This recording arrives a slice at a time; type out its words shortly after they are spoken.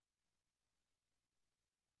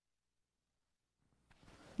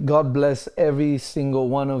God bless every single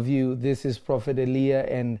one of you. This is Prophet Elia,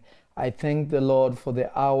 and I thank the Lord for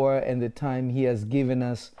the hour and the time He has given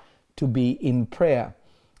us to be in prayer.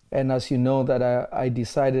 And as you know, that I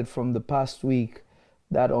decided from the past week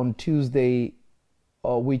that on Tuesday,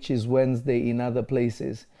 or which is Wednesday in other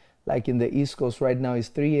places, like in the East Coast right now, it's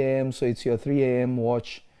 3 a.m., so it's your 3 a.m.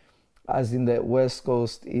 watch. As in the West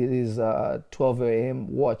Coast, it is 12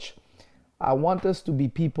 a.m. watch. I want us to be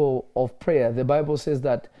people of prayer. The Bible says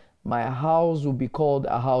that my house will be called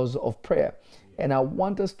a house of prayer. And I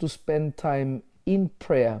want us to spend time in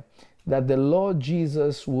prayer that the Lord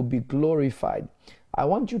Jesus will be glorified. I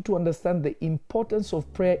want you to understand the importance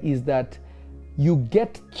of prayer is that you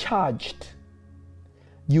get charged.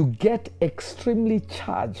 You get extremely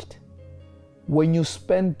charged when you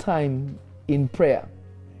spend time in prayer.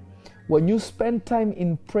 When you spend time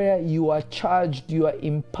in prayer, you are charged, you are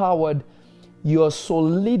empowered, you are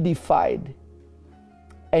solidified,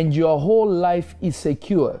 and your whole life is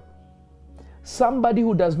secure. Somebody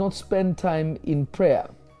who does not spend time in prayer,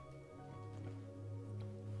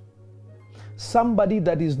 somebody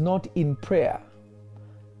that is not in prayer,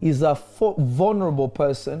 is a vulnerable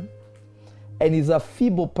person and is a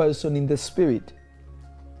feeble person in the spirit.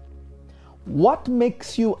 What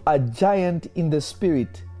makes you a giant in the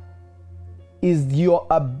spirit is your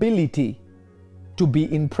ability to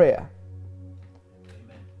be in prayer.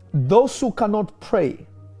 Those who cannot pray,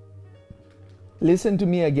 listen to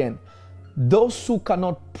me again. Those who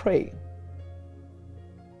cannot pray,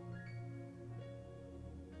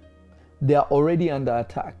 they are already under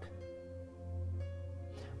attack.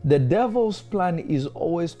 The devil's plan is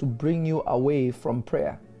always to bring you away from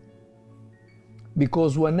prayer.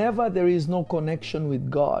 Because whenever there is no connection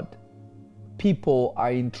with God, people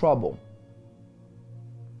are in trouble.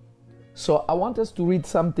 So I want us to read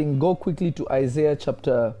something. Go quickly to Isaiah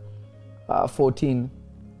chapter 14.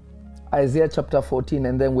 Isaiah chapter 14,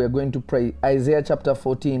 and then we're going to pray. Isaiah chapter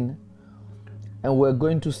 14, and we're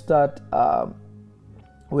going to start,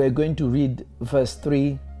 we're going to read verse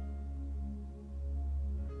 3.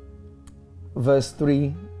 Verse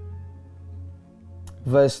 3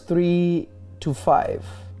 to 5.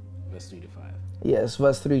 Verse 3 to 5. Yes,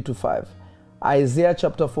 verse 3 to 5. Isaiah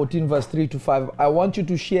chapter 14, verse 3 to 5. I want you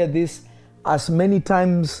to share this as many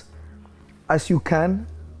times as you can.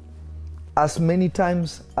 As many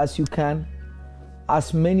times as you can.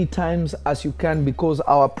 As many times as you can, because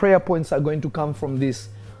our prayer points are going to come from these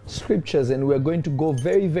scriptures, and we're going to go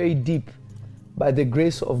very, very deep by the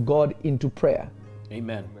grace of God into prayer.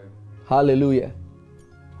 Amen. Hallelujah.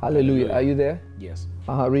 Hallelujah. Are you there? Yes.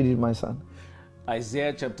 Read it, my son.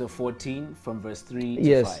 Isaiah chapter 14 from verse 3 to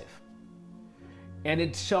Yes. 5. And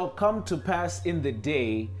it shall come to pass in the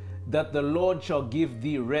day that the Lord shall give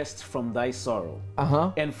thee rest from thy sorrow,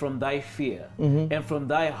 and from thy fear, and from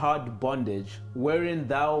thy hard bondage, wherein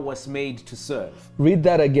thou wast made to serve. Read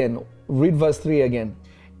that again. Read verse 3 again.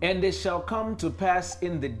 And it shall come to pass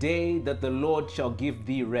in the day that the Lord shall give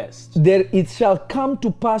thee rest. It shall come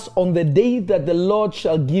to pass on the day that the Lord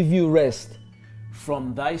shall give you rest.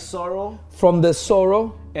 From thy sorrow. From the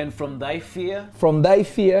sorrow. And from thy fear. From thy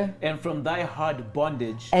fear. And from thy hard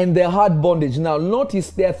bondage. And the hard bondage. Now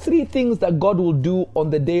notice there are three things that God will do on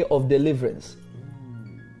the day of deliverance.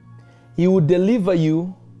 He will deliver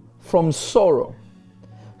you from sorrow.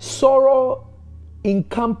 Sorrow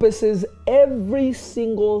encompasses every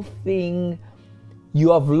single thing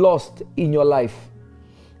you have lost in your life.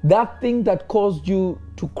 That thing that caused you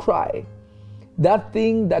to cry. That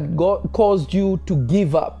thing that caused you to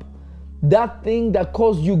give up. That thing that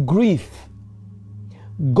caused you grief.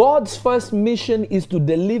 God's first mission is to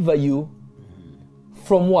deliver you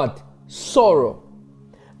from what? Sorrow.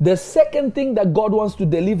 The second thing that God wants to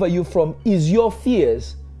deliver you from is your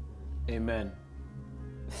fears. Amen.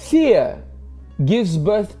 Fear gives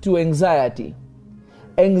birth to anxiety.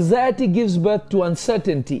 Anxiety gives birth to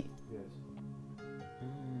uncertainty.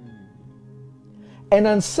 And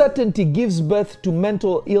uncertainty gives birth to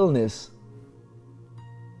mental illness.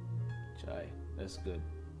 Chai, that's good.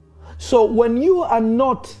 So when you are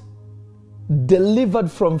not delivered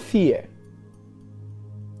from fear,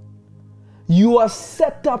 you are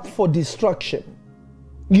set up for destruction.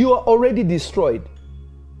 You are already destroyed.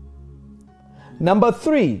 Number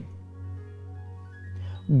 3,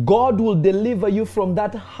 God will deliver you from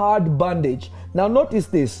that hard bondage. Now notice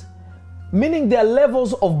this, meaning there are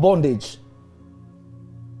levels of bondage.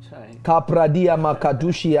 Kapradia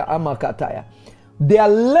makadushia amakataya. There are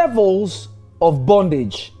levels of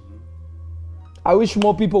bondage. I wish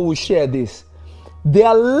more people would share this. There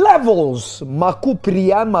are levels.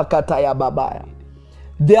 Makupriya makataya babaya.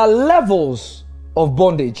 There are levels of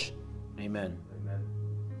bondage. Amen.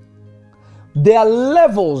 There are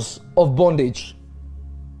levels of bondage.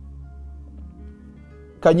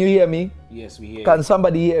 Can you hear me? Yes, we hear. Can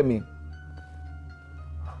somebody hear me?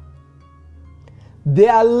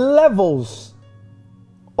 There are levels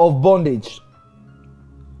of bondage.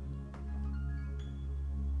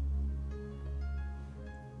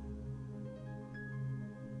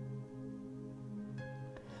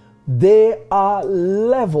 There are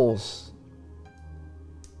levels.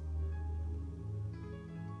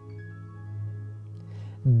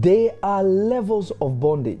 There are levels of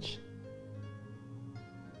bondage.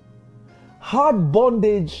 Hard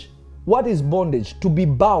bondage. What is bondage? To be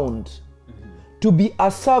bound. To be a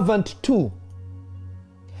servant to.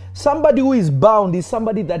 Somebody who is bound is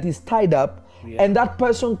somebody that is tied up, and that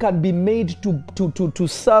person can be made to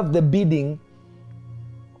serve the bidding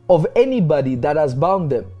of anybody that has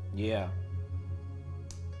bound them. Yeah.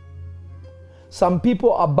 Some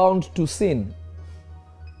people are bound to sin.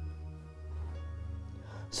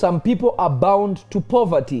 Some people are bound to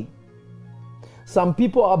poverty. Some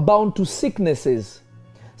people are bound to sicknesses.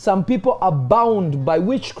 Some people are bound by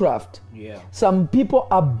witchcraft. Yeah. Some people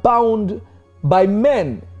are bound by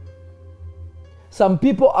men. Some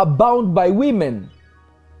people are bound by women.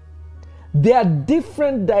 There are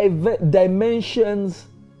different dimensions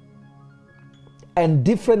and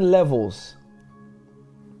different levels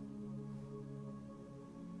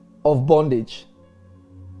of bondage.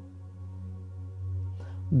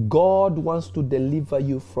 God wants to deliver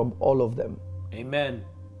you from all of them. Amen.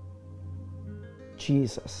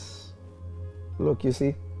 Jesus. Look, you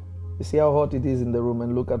see how hot it is in the room,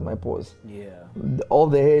 and look at my pores. Yeah. All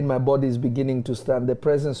the hair in my body is beginning to stand. The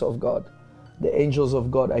presence of God, the angels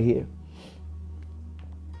of God are here.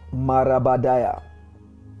 Marabadaya.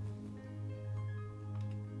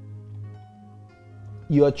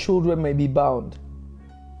 Your children may be bound.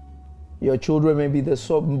 Your children may be the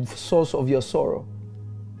source of your sorrow.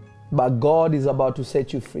 But God is about to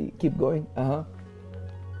set you free. Keep going.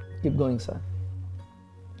 Keep going, sir.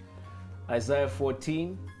 Isaiah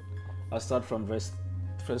 14, I'll start from verse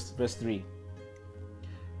 3.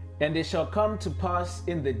 And it shall come to pass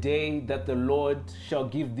in the day that the Lord shall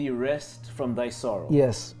give thee rest from thy sorrow.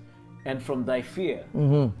 Yes. And from thy fear.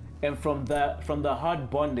 And from the hard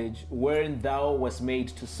bondage wherein thou wast made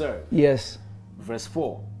to serve. Yes. Verse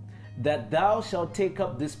 4. That thou shalt take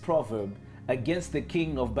up this proverb against the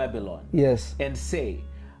king of Babylon. Yes. And say,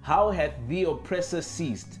 how hath the oppressor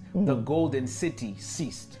ceased? The golden city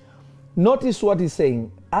ceased. Notice what he's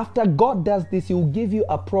saying. After God does this, he will give you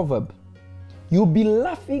a proverb. You'll be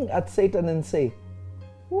laughing at Satan and say,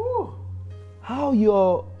 "Ooh, how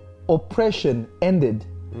your oppression ended,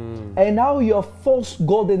 and how your false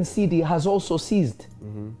golden city has also ceased."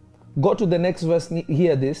 Go to the next verse,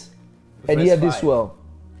 hear this, and Verse hear this 5. well.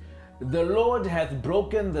 The Lord hath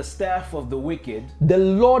broken the staff of the wicked. The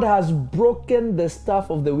Lord has broken the staff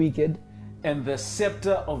of the wicked. And the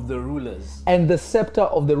scepter of the rulers. And the scepter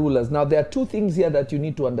of the rulers. Now, there are two things here that you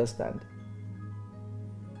need to understand.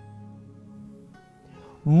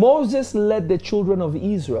 Moses led the children of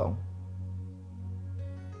Israel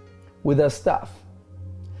with a staff.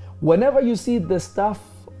 Whenever you see the staff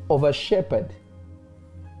of a shepherd,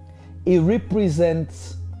 it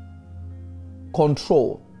represents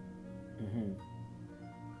control.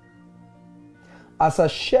 As a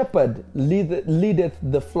shepherd leadeth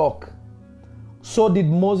the flock, so did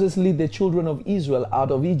Moses lead the children of Israel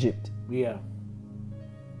out of Egypt. Yeah.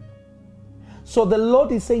 So the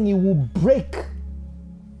Lord is saying he will break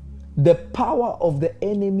the power of the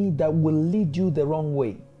enemy that will lead you the wrong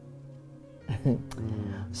way.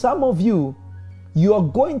 Some of you are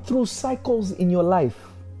going through cycles in your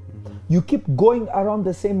life. You keep going around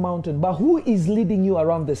the same mountain, but who is leading you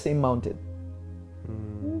around the same mountain?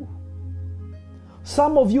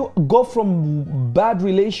 Some of you go from bad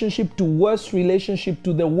relationship to worse relationship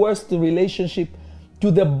to the worst relationship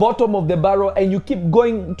to the bottom of the barrel, and you keep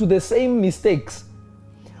going to the same mistakes.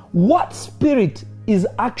 What spirit is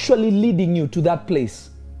actually leading you to that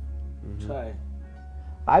place? Try.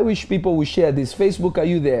 I wish people would share this. Facebook, are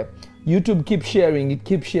you there? YouTube, keep sharing it.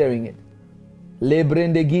 Keep sharing it.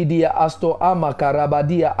 Lebrende gidia asto ama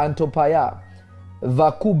karabadia antopaya.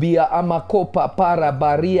 Vakubia amakopa para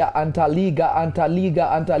baria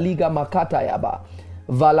antaliga makata yaba.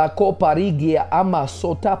 Valakopa rigia ama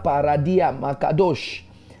sota paradia makadosh.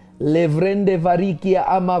 Levrende varikia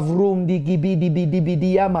ama vrumdi gibidi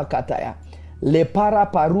bidibidia makataya. Le para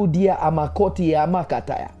parudia amakoti ya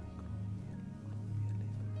makataya.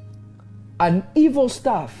 An evil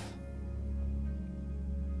staff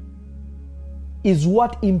is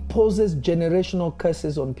what imposes generational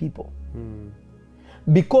curses on people.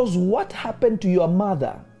 Because what happened to your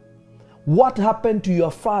mother, what happened to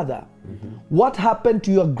your father, what happened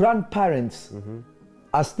to your grandparents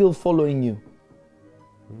are still following you.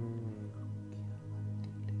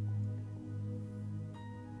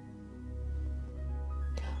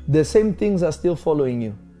 The same things are still following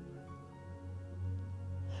you.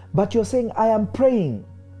 But you're saying, I am praying.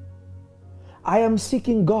 I am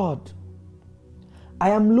seeking God. I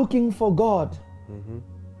am looking for God.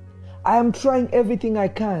 I am trying everything I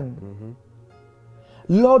can.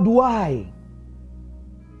 Lord, why?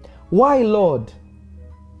 Why, Lord?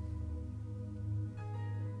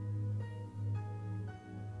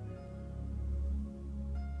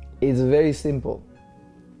 It's very simple.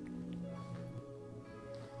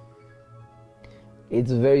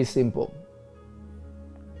 It's very simple.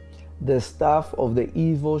 The staff of the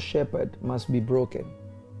evil shepherd must be broken.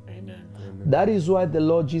 Amen. That is why the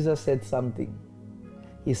Lord Jesus said something.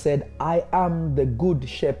 He said, I am the good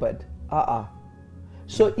shepherd.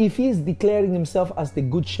 So if he's declaring himself as the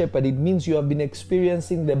good shepherd, it means you have been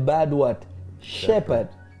experiencing the bad what? Shepherd.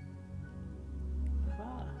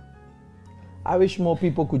 I wish more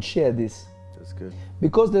people could share this. That's good.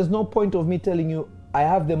 Because there's no point of me telling you, I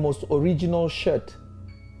have the most original shirt.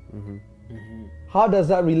 How does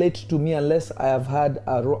that relate to me unless I have had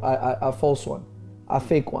a false one, a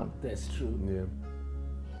fake one? That's true. Yeah.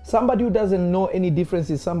 Somebody who doesn't know any difference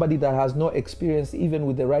is somebody that has no experience even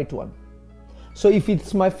with the right one. So if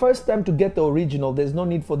it's my first time to get the original, there's no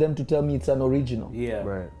need for them to tell me it's an original. Yeah.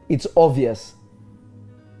 Right. It's obvious.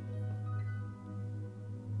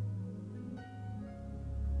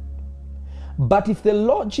 But if the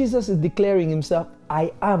Lord Jesus is declaring himself,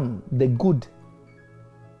 I am the good,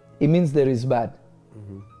 it means there is bad.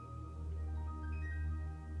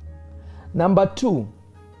 Number 2,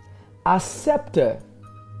 a scepter.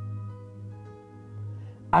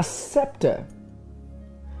 A scepter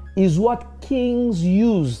is what kings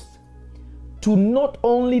used to not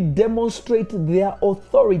only demonstrate their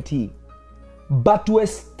authority, but to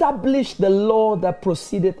establish the law that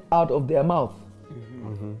proceeded out of their mouth.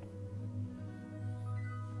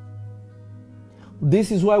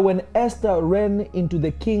 This is why when Esther ran into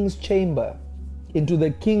the king's chamber, into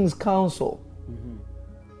the king's council,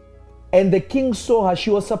 and the king saw her, she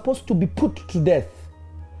was supposed to be put to death.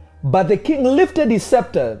 But the king lifted his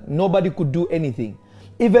scepter. Nobody could do anything.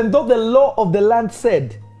 Even though the law of the land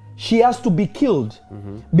said she has to be killed,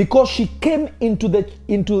 because she came into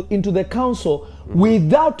the council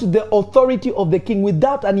without the authority of the king,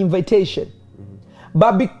 without an invitation.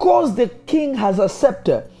 But because the king has a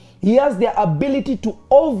scepter, he has the ability to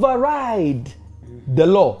override the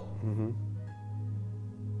law.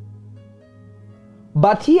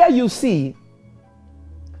 But here you see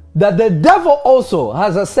that the devil also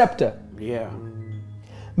has a scepter. Yeah.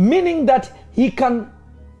 Meaning that he can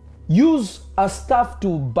use a staff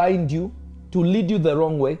to bind you, to lead you the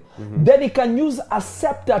wrong way. Then he can use a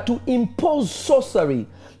scepter to impose sorcery,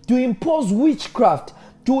 to impose witchcraft,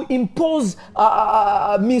 to impose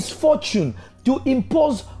misfortune, to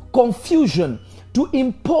impose confusion, to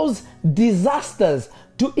impose disasters,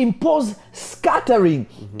 to impose scattering,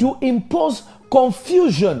 to impose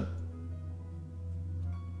confusion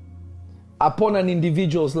upon an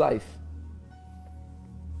individual's life.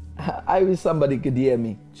 I wish somebody could hear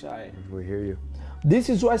me. Chai. We hear you. This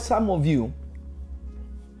is why some of you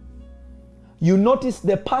notice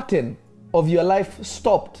the pattern of your life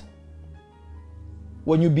stopped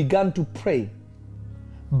when you began to pray,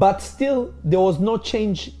 but still there was no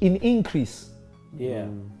change in increase. Yeah.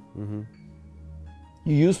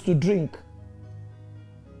 You used to drink.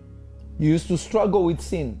 You used to struggle with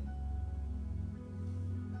sin.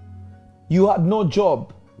 You had no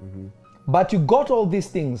job. But you got all these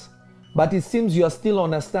things. But it seems you are still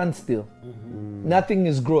on a standstill. Nothing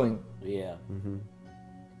is growing. Yeah.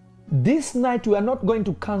 This night we are not going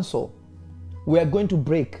to cancel. We are going to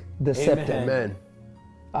break the scepter. Amen.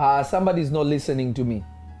 Somebody is not listening to me.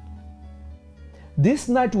 This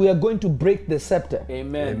night we are going to break the scepter.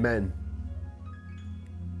 Amen. Amen.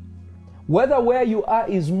 Whether where you are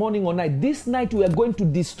is morning or night, this night we are going to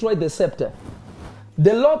destroy the scepter.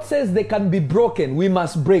 The Lord says they can be broken. We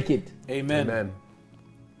must break it. Amen. Amen.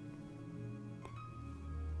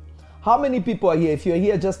 How many people are here? If you're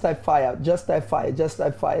here, just type fire. Just type fire. Just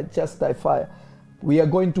type fire. Just type fire. We are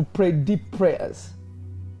going to pray deep prayers.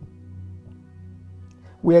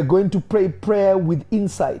 We are going to pray prayer with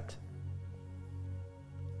insight.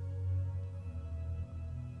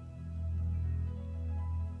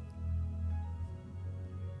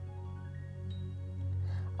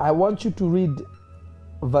 I want you to read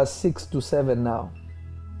verse 6 to 7 now.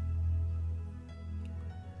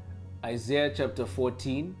 Isaiah chapter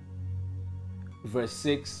 14, verse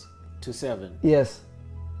 6 to 7. Yes.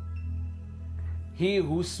 He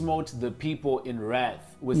who smote the people in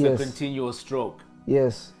wrath with Yes. a continual stroke.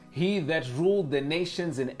 Yes. He that ruled the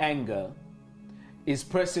nations in anger is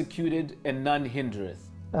persecuted and none hindereth.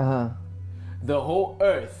 Uh-huh. The whole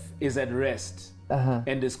earth is at rest Uh-huh.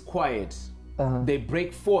 and is quiet. They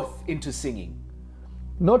break forth into singing.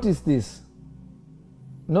 Notice this.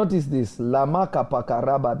 Notice this. Lamaka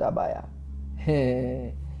pakaraba dabaya.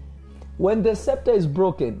 When the scepter is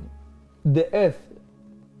broken, the earth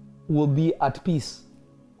will be at peace.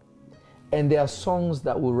 And there are songs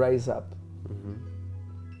that will rise up.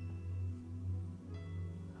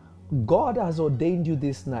 God has ordained you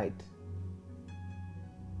this night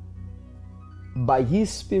by His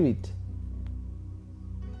Spirit,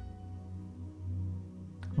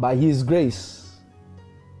 by His grace,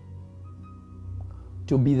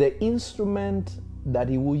 to be the instrument that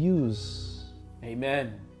He will use.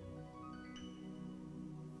 Amen.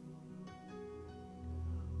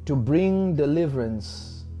 To bring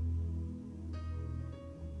deliverance,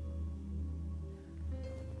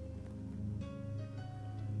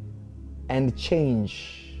 and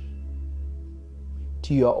change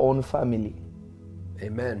to your own family.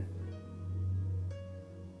 Amen.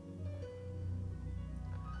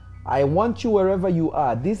 I want you, wherever you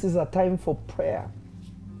are, this is a time for prayer.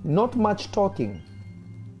 Not much talking.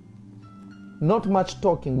 Not much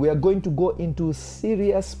talking. We are going to go into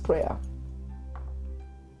serious prayer.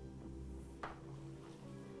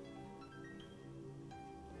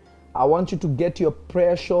 I want you to get your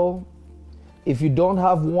prayer shawl. If you don't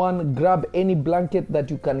have one, grab any blanket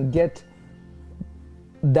that you can get,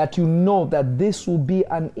 that you know that this will be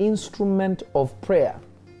an instrument of prayer.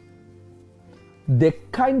 The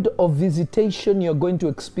kind of visitation you're going to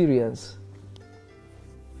experience,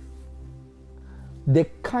 the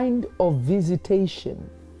kind of visitation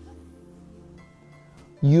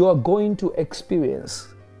you are going to experience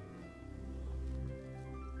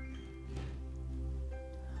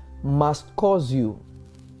must cause you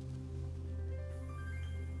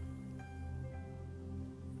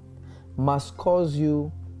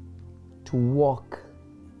to walk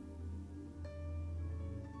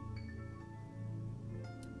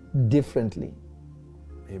differently.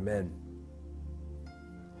 Amen.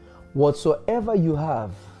 Whatsoever you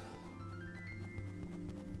have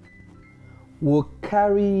will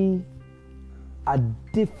carry a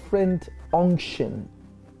different unction.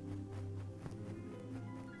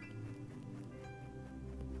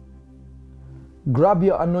 Grab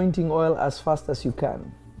your anointing oil as fast as you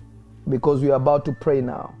can, because we are about to pray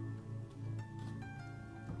now.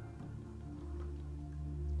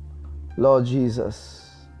 Lord Jesus,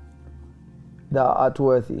 thou art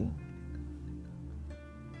worthy.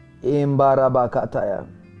 Imbarabakataya.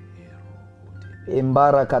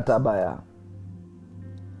 Imbarakatabaya.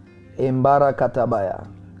 Imbarakatabaya.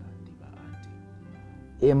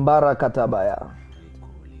 Imbarakatabaya.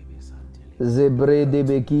 Zebre de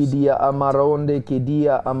bekidia amaronde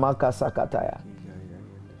kidia amakasakataya.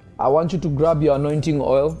 I want you to grab your anointing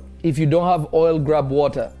oil. If you don't have oil, grab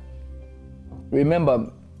water.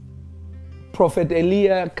 Remember, Prophet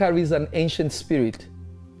Eliya carries an ancient spirit.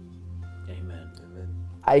 Amen.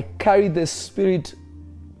 I carry the spirit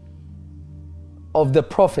of the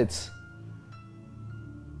prophets.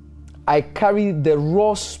 I carry the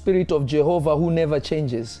raw spirit of Jehovah who never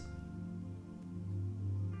changes.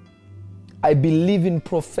 I believe in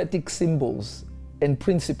prophetic symbols and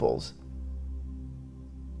principles.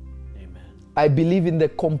 Amen. I believe in the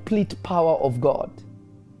complete power of God.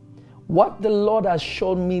 What the Lord has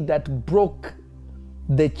shown me that broke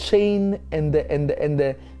the chain and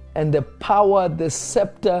the power, the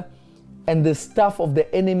scepter, and the staff of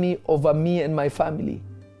the enemy over me and my family.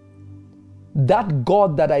 That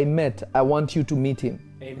God that I met, I want you to meet Him.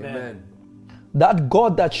 Amen. That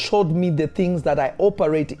God that showed me the things that I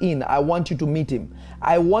operate in, I want you to meet Him.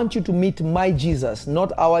 I want you to meet my Jesus,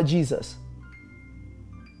 not our Jesus.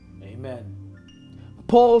 Amen.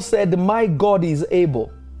 Paul said, my God is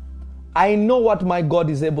able. I know what my God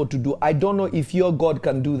is able to do. I don't know if your God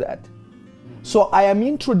can do that. So I am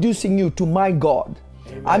introducing you to my God.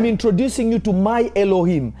 Amen. I'm introducing you to my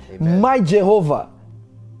Elohim, Amen. my Jehovah.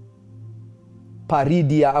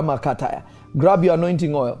 Paridia amakataya. Grab your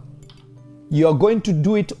anointing oil. You're going to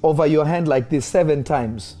do it over your hand like this 7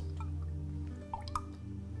 times.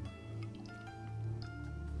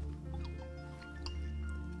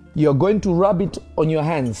 You're going to rub it on your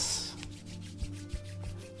hands.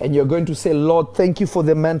 And you're going to say, Lord, thank you for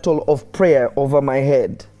the mantle of prayer over my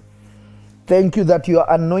head. Thank you that you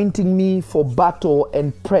are anointing me for battle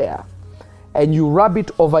and prayer. And you rub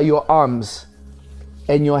it over your arms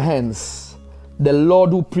and your hands. The Lord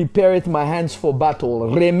who prepareth my hands for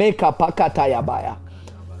battle. Remeka pakatayabaya.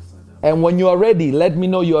 And when you are ready, let me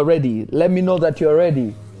know you are ready. Let me know that you are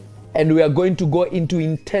ready. And we are going to go into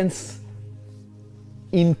intense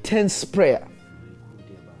prayer.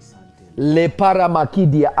 Lepara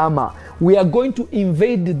makidia ama. We are going to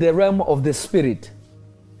invade the realm of the spirit.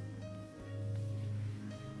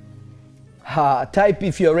 Type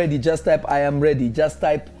if you're ready. Just type I am ready. Just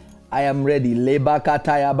type I am ready.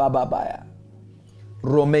 Lebakataya bababaya.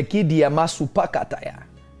 Romekidia masupakataya.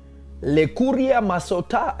 Lekuria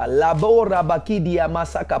masota labora bakidia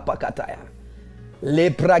masaka pakataya.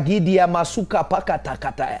 Lepragidia masuka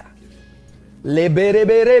pakatakataya.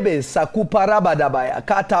 Lebereberebe sakuparabadabaya.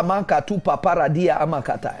 Katamanka tupa paradia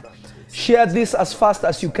amakataya. Share this as fast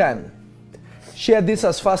as you can. Share this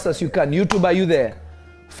as fast as you can. YouTube, are you there?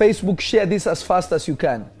 Facebook, share this as fast as you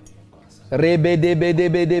can.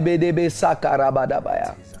 Rebedebedebedebedebe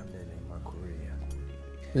sakarabadabaya.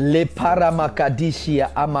 Le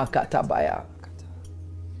paramakadishia amakatabaya.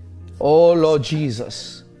 Oh Lord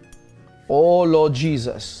Jesus. Oh Lord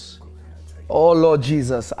Jesus. Oh Lord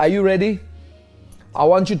Jesus. Are you ready? I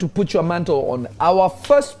want you to put your mantle on. Our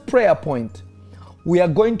first prayer point, we are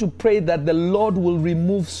going to pray that the Lord will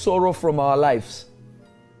remove sorrow from our lives.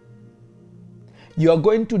 You are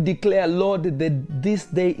going to declare, Lord, that this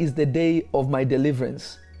day is the day of my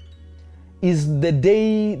deliverance. Is the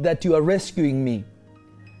day that you are rescuing me.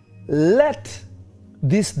 Let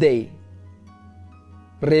this day,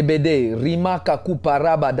 Rebede, Rimaka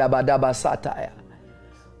Kuparaba Dabadaba Sataya.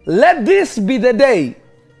 Let this be the day.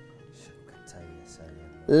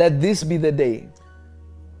 Let this be the day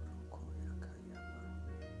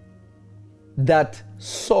that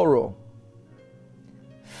sorrow,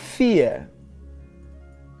 fear,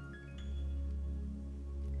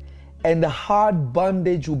 and the hard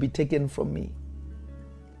bondage will be taken from me.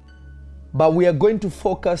 But we are going to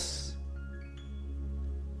focus.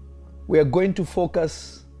 We are going to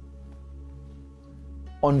focus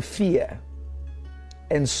on fear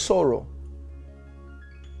and sorrow,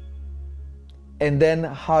 and then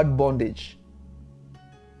hard bondage.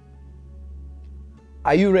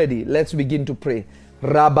 Are you ready? Let's begin to pray.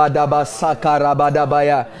 Rabadaba saka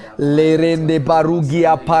rabadabaya lerende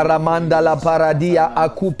barugia paramanda la paradia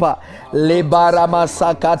akupa lebarama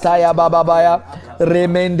sakataya bababaya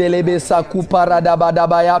remende lebesa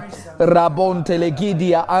kuparadabadabaya rabonte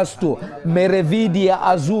legidia astu merevidia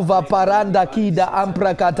azuva paranda kida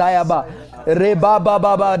amprakataya ba rebaba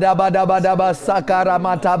baba dabadabadaba sakara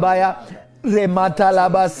matabaya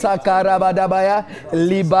Rematalaba sakarabadabaya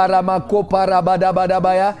libara makopa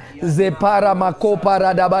rabadabadabaya zepara makopa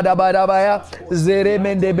radabadabadabaya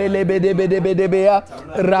zeremende belebedebedebedebea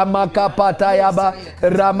ramakapatayaba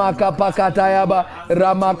ramakapakatayaba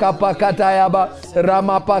ramakapakatayaba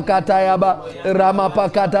ramapakatayaba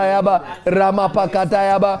ramapakatayaba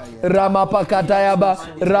ramapakatayaba ramapakatayaba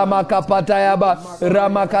ramakapatayaba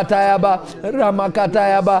ramakatayaba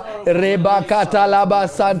ramakatayaba rebakatalaba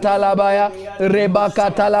santalabaya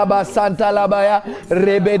Rebaka talaba santa labaya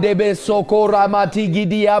rebedebe sokora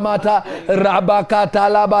matigidia mata rabaka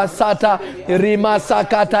talaba sata rima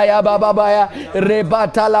sakata ya babaya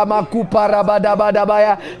rebata la makupa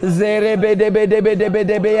rabadabadabaya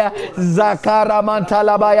zerebedebedebedebea zakara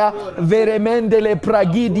mantalabaya veremendele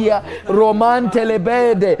pragidia romantele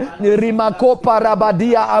bede rimakopa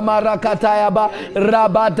rabadia amarakatayaba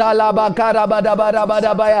rabatalaba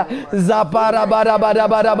karabadabadabadabaya zapara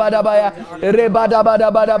badabadabadabadabaya rebada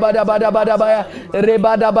bada bada bada bada bada baya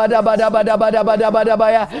rebada bada bada bada bada bada bada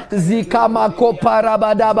baya zikama kopara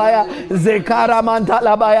bada baya zekara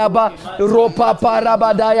mantala baya ba ropa para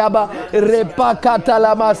badaya ba repakata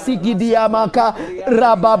la masiki diamaka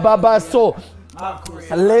rabababaso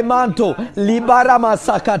Lemanto libarama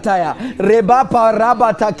sakataya rebapa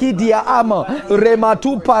rabatakidia ama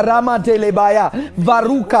rematu parama telebaya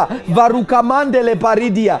varuka mandele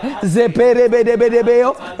paridia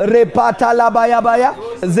zeperebedebedebeo repata labaya baya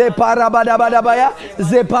zeparabadabadabaya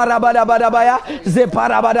zeparabadabadabaya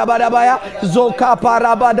zeparabadabadabaya zoka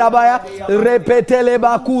parabadabaya repetele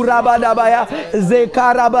bakurabadabaya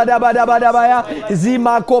zekarabadabadabaya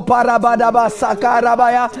zimako parabadaba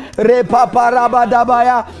sakarabaya repapara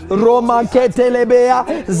Badabaya, Roma Ketelebea,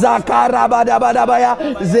 Zakara Badabadabaya,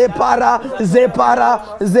 Zepara,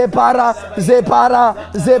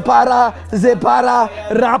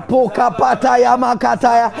 Rapoka Pataya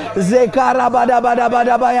Makataya, Zekara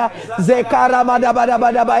Badabadabadabaya, Zekara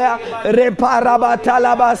Badabadabadabaya, Repara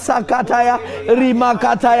Batalaba Sakataya,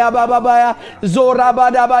 rimakataya bababaya,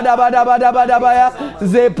 zorabadabadabadabadabaya,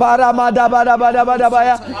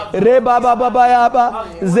 zeparamadabadabadabadabaya, rebababayaba,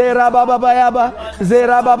 zerabababayaba,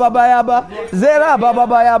 zerabababayaba,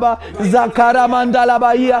 zerabababayaba,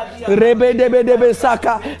 zakaramandalabaya,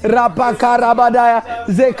 rebedebedebesaka, rapakarabadaya,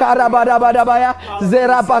 zekarabadabadabaya,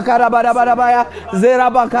 zerapakarabadabadabaya,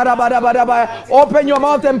 zerabakarabadabadabaya. Open your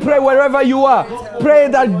mouth and pray wherever you are. Pray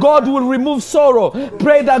that God will remove sorrow.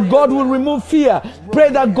 Pray that God will remove fear. Pray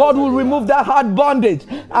that God will remove that hard bondage.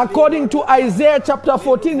 According to Isaiah chapter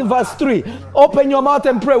 14 verse 3. Open your mouth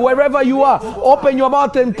and pray wherever you are. Open your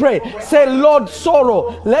mouth and pray. Say, Lord,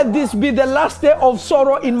 sorrow, let this be the last day of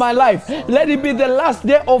sorrow in my life. Let it be the last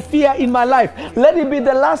day of fear in my life. Let it be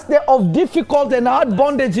the last day of difficult and hard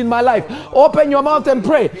bondage in my life. Open your mouth and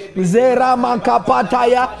pray. Zera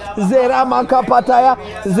makapataya, zera makapataya,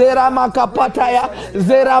 zera makapataya,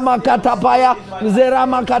 zera makatapaya, zera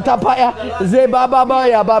makatapaya,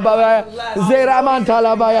 zebababaya babaya, zera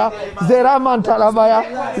mantalabaya, zera mantalabaya,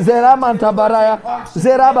 zera mantabaraya,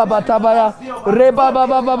 zera babatabaya, reba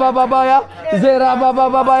babababaya, zera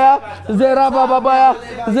bababaya, zera bababaya,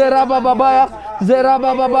 zera bababaya, zera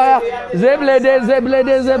bababaya, zeblede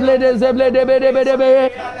zeblede zeblede zeblede bede bede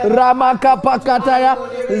be, ramakapakataya,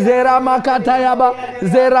 zera makatayaba,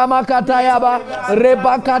 zera makatayaba,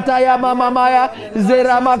 rebakataya mamamaya,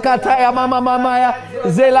 zera makataya mamamaya,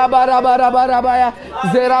 zela barabarabarabaya,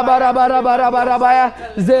 zera barabarabarabaya,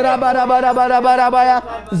 zera barabarabarabaya,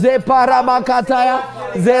 zepara makataya,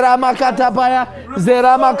 zera makatapaya,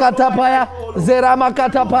 zera makatapaya, zera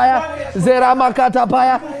makatapaya, zera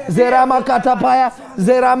makatapaya, zera makatapaya,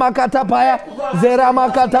 zera makatapaya, zera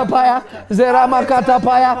makatapaya, zera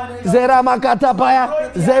makatapaya, zera makatapaya,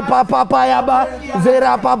 zepa papayaba,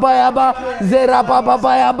 zera papayaba, zera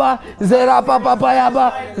papayaba, zera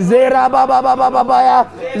papayaba, zera babababaya,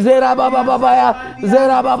 zera bababaya,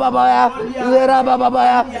 zera bababaya, zera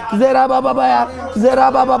bababaya, zera bababaya,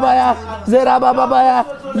 zera bababaya, zera bababaya,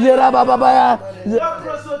 zera bababaya,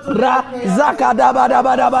 ra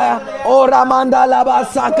zakadabadabadabaya, ora mandalaba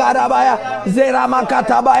sakarabaya, zera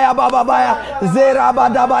makatabaya bababaya, zera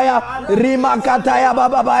badabaya, rimakataya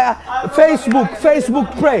bababaya. Facebook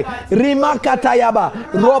pray, rimakatayaba,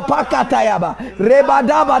 ropakatayaba,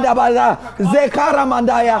 rebadabadabada,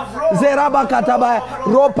 zekaramandaya, zerabakatabaya,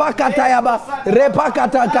 ropakatayaba,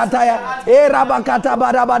 repakatakataya,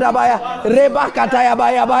 erabakatabadabadabaya,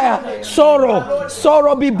 rebakatayabayabaya.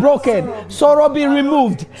 Sorrow be broken, sorrow be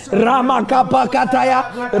removed. Ramakapakataya,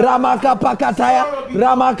 ramakapakataya,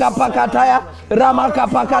 ramakapakataya,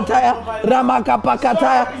 ramakapakataya,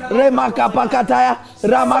 ramakapakataya, remakapakataya,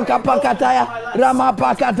 ramakapakataya,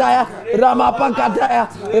 ramapakataya, ramapakataya,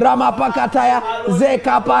 ramapakataya,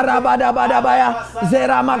 zekaparabadabadabaya,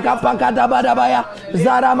 zeramakapakatabadabaya,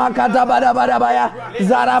 zaramakatabarabadabaya,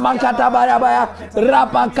 zaramakatabarabaya,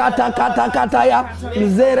 rapakatakataya,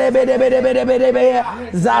 zerebedebedebedebedebaya,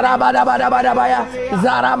 zarabadabadabadabaya,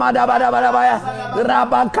 zaramadabadabadabaya,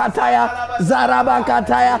 rabakataya,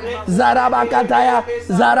 zarabakataya, zarabakataya,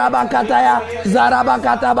 zarabakataya,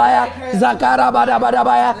 zarabakatabaya,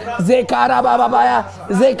 zakarabadabadabaya, zekarababaya,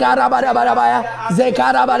 zekarabadabadabaya,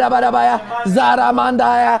 zekarabadabadabaya,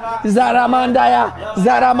 zaramandaya, zaramandaya,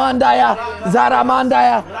 zaramandaya,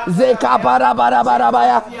 zaramandaya,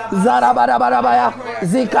 zekaparabadabadabaya, zarabadabadabaya,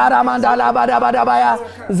 zikaramandalabadabadabaya,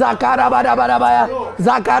 zakarabadabadabaya,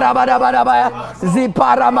 zakarabadabadabaya,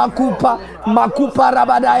 ziparamakupa, makupa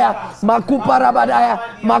rabadaya, makupa rabadaya,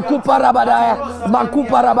 makupa rabadaya,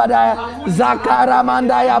 makupa rabadaya,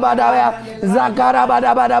 zakaramandaya badaya,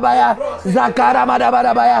 zakarabadabadabaya,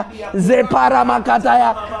 zakaramadabadabaya,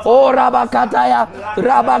 zeparamakataya, o rabakataya,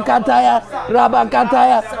 rabakataya,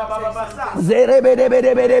 rabakataya,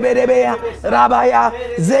 zerebedebedebedebedebea, rabaya,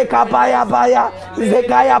 zekapaya paya,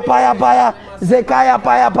 zekaya paya paya, zekaya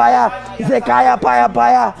paya paya, zekaya paya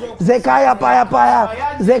paya, zekaya paya paya,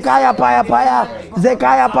 zekaya paya paya,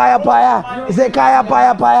 zekaya paya paya, zekaya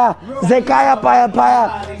paya paya, zekaya paya paya,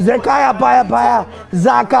 zekaya paya paya,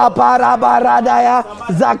 zakaparabaradaya,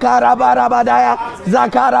 zakarabarabadaya,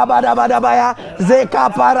 zakarabadabadabaya,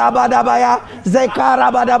 zekaparabadabaya,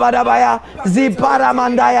 zekarabadabadabaya,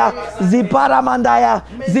 ziparamandaya, ziparamandaya,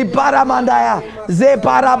 ziparamandaya,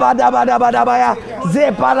 zeparabadabadabadabaya,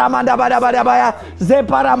 zeparamandabadabadabaya,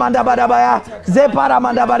 zeparamandabadabaya,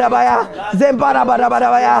 zeparamandabadabaya,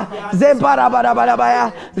 zeparabadabadabaya,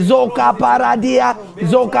 zeparabadabadabaya, zokaparadia,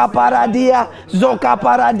 zokaparadia,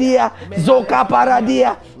 zokaparadia,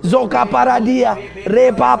 zokaparadia, zokaparadia,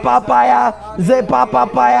 repapapaya,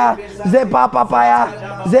 zepapapaya, zepapapaya,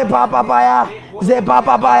 zepapapaya,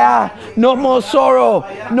 Zepapapaya. No more sorrow.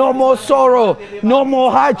 No more sorrow. No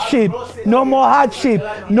more hardship. No more hardship.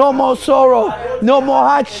 No more sorrow. No more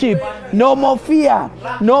hardship. No more fear.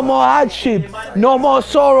 No more hardship. No more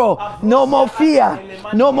sorrow. No more fear.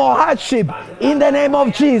 No more hardship. In the name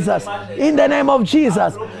of Jesus. In the name of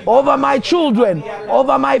Jesus. Over my children.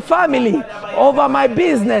 Over my family. Over my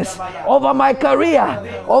business. Over my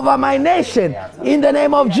career. Over my nation. In the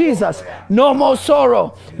name of Jesus. No more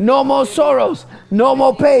sorrow. No more sorrows. No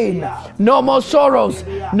more pain. No more sorrows.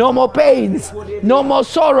 No more pains. No more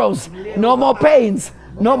sorrows. No more pains.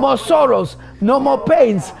 No more sorrows. No more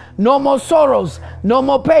pains. No more sorrows. No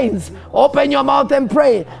more pains. Open your mouth and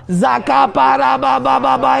pray.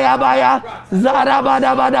 Zakaparabababaya baya.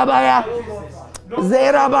 Zarabadabadabaya.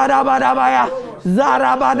 Zerabadabadabaya.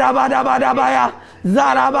 Zarabadabadabaya.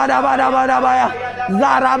 Zarabadabadabaya.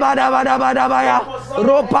 Zarabadabadabaya.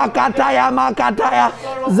 Ropakataya makataya.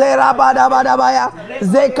 Zerabadabadabaya.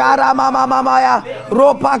 Zekaramamamaya.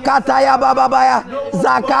 Ropakataya bababaya.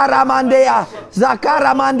 Zakaramandea.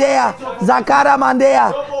 Zakaramandea.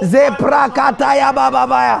 Zakaramandea. Zeprakataya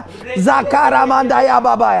bababaya. Zakaramandaya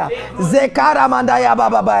babaya. Zekaramandaya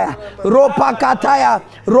bababaya. Ropakataya.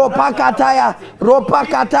 Ropakataya.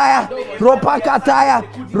 Ropakataya. Ropakataya.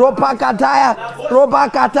 Ropakataya.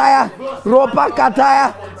 Ropakataya.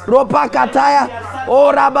 Ropakataya. Ropakataya.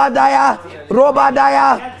 O Rabadaya.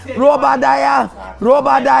 Robadaya. Robadaya.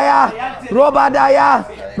 Robadaya. Robadaya.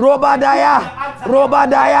 Robadaya.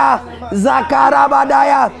 Robadaya.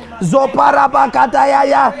 Zakarabadaya.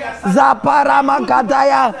 Zoparabakataya.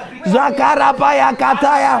 Zaparamakataya. Zakarapaya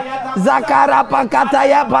kataya.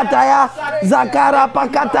 Zakarapakataya pataya.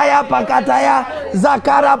 Zakarapakataya pakataya.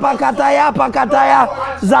 Zakarapakataya pakataya.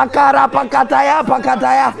 Zakarapakataya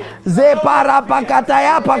pakataya.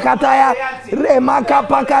 Zeparapakataya pakataya.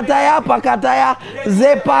 Remakapakataya pakataya.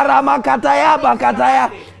 Zeparamakataya pakataya.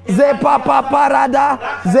 Zepapa parada,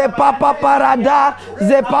 zepapa parada,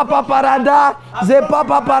 zepapa parada,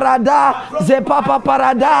 zepapa parada, zepapa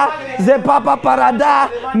parada, zepapa parada,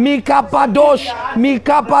 mikapadosh,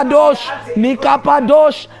 mikapadosh,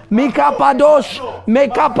 mikapadosh, mikapadosh,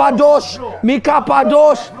 mikapadosh,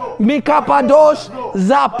 mikapadosh, mikapadosh,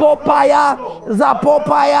 zapopaya,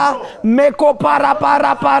 zapopaya, mekopara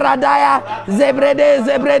para paradaya, zebrede,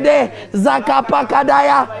 zebrede,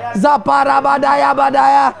 zakapakadaya, zaparabadaya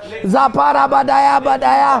badaya. Zaparabadaya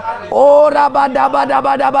badaya. Ora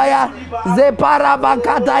badabadabadabaya.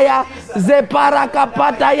 Zeparabakataya.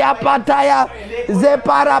 Zeparakapataya pataya.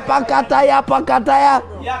 Zeparapakataya pakataya.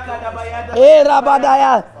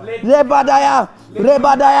 Erabadaya. Zebadaya.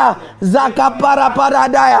 Rebadaya. Zakapara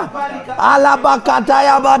paradaya.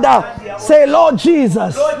 Alabakataya bada. Say, Lord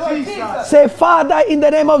Jesus. Say, Father, in the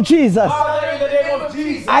name of Jesus.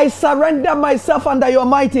 I surrender myself under your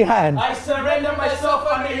mighty hand. I surrender myself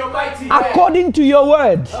under your mighty hand. According to your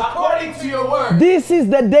word. According to your word. This is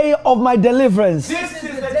the day of my deliverance. This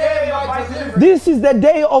is the day of my deliverance. This is the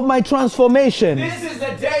day of my transformation. This is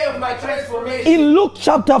the day of my transformation. In Luke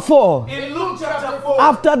chapter 4. In Luke chapter 4.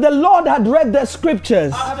 After the Lord had read the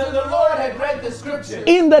scriptures. After the Lord had read the scriptures.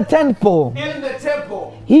 In the temple. In the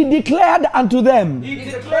temple. He declared unto them. He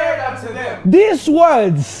declared unto them. These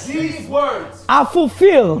words. These words. Are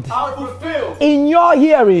fulfilled. Are fulfilled. In your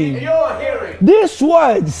hearing. In your hearing. These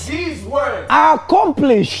words. These words. Are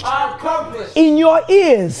accomplished. Are accomplished. In your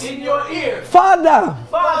ears. In your ears. Father.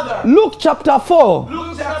 Father. Luke chapter 4.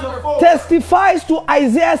 Luke chapter 4. Testifies to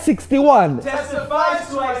Isaiah 61. Testifies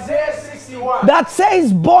to Isaiah 61. That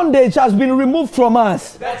says bondage has been removed from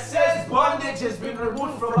us. That says bondage has been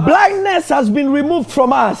removed from us. Blindness has been removed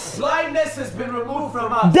from us. Blindness has been removed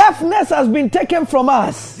from us. Deafness has been taken from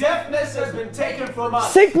us. Deafness has been taken from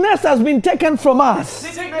us. Sickness has been taken from us.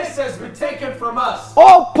 Sickness has been taken from us.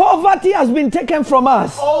 All poverty has been taken from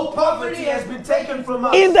us. All poverty has been taken from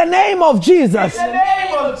us. In the name of Jesus. In the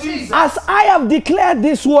name of Jesus. As I have declared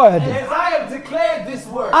this word. As I have declared this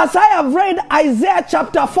word. As I have read Isaiah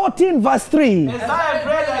chapter 14 verse 3. As I have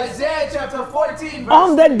read Isaiah chapter 14 verse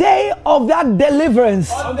on the day of that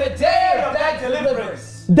deliverance. On the day of that deliverance.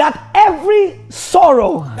 That every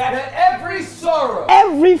sorrow, every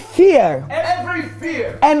fear,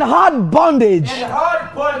 and hard bondage,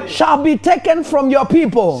 shall be taken from your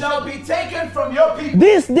people.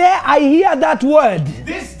 This day I hear that word.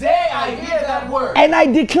 And I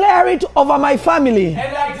declare it over my family.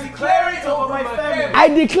 I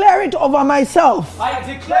declare it over myself. I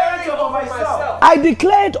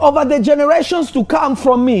declare it over the generations to come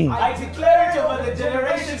from me.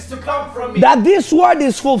 That this word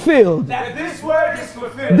is fulfilled. That this word is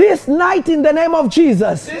fulfilled. This night in the name of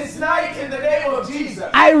Jesus. This night in the name of Jesus.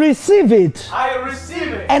 I receive it. I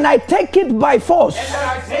receive it. And I take it by force. And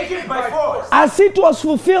I take it by force. As it was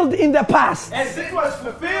fulfilled in the past. As it was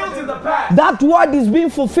fulfilled in the past. That word is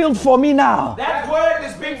being fulfilled for me now. That word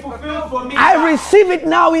is being fulfilled for me I now. receive it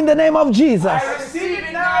now in the name of Jesus. I receive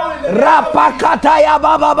it now in the name of Rapakataya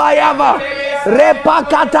bababayava.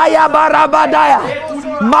 Repakataya barabadaya.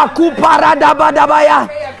 Makuparadabadabaya.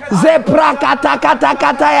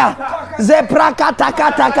 Zeprakatakataya.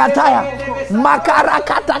 Zeprakatakataya.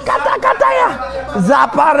 Makarakatakataya.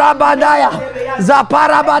 Zaparabadaya.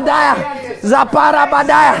 Zaparabadaya.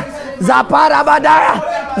 Zaparabadaya. Zaparabadaya.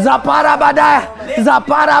 Zaparabadaya.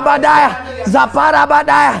 Zaparabadaya.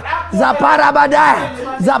 Zaparabadaya. Zaparabadaya.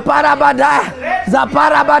 Zaparabadaya.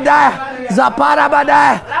 Zaparabadaya.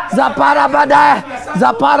 Zaparabadaya. Zaparabadaya.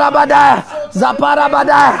 Zaparabadaya.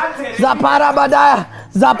 Zaparabadaya. Zaparabadaya.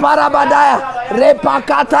 Zaparabadaya.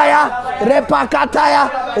 Repakataya. Repakataya.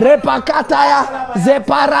 Repakataya.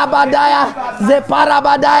 Zeparabadaya.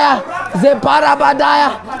 Zeparabadaya. Zeparabadaya.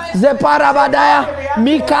 Zeparabadaya.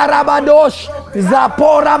 Mikarabadosh.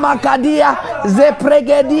 Zapora makadia.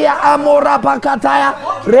 Zepregedia amora pakataya.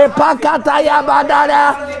 Repakataya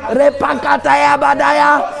badaya. Repakataya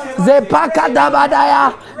badaya.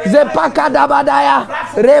 Zepakadabadaya. Zepakadabadaya.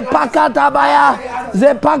 Repakatabaya.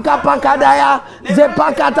 Zepakapakadaya.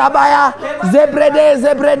 Zepakatabaya. Zebrede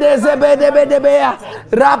zebrede zebedebedebea.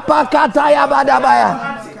 Rapakataya badabaya.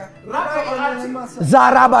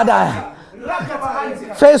 Zarabadaya.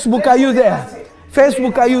 Facebook, are you there?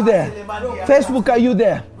 Facebook, are you there? Facebook, are you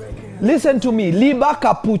there? Listen to me. Liba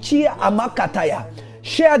kapuchia amakataya.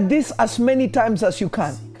 Share this as many times as you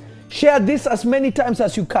can. Share this as many times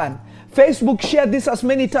as you can. Facebook, share this as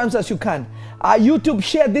many times as you can. YouTube,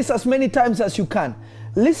 share this as many times as you can.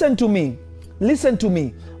 Listen to me. Listen to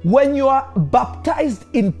me. When you are baptized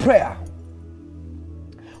in prayer,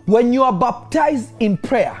 when you are baptized in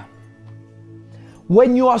prayer,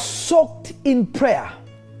 when you are soaked in prayer,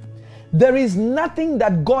 there is nothing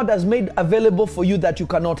that God has made available for you that you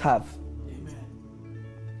cannot have. Amen.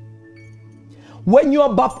 When you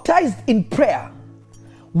are baptized in prayer,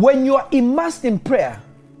 when you are immersed in prayer,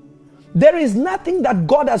 there is nothing that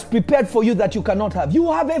God has prepared for you that you cannot have.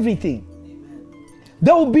 You have everything. Amen.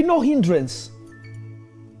 There will be no hindrance.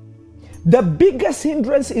 The biggest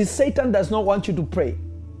hindrance is Satan does not want you to pray.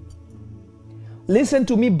 Listen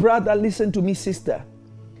to me, brother. Listen to me, sister.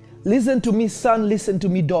 Listen to me, son. Listen to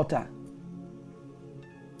me, daughter.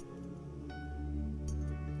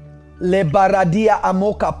 Le baradia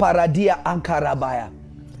amoka paradia ankarabaya.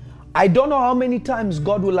 I don't know how many times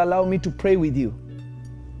God will allow me to pray with you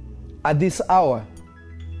at this hour.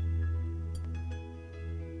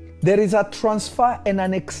 There is a transfer and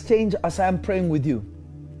an exchange as I am praying with you.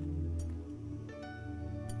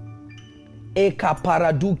 Eka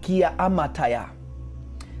paradukia amataya.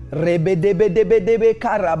 Rebedebedebedebe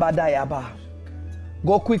karabadayaba.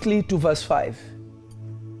 Go quickly to verse 5.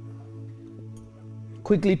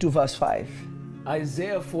 Quickly to verse 5.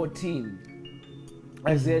 Isaiah 14.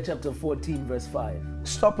 Isaiah chapter 14 verse 5.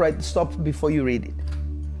 Stop before you read it.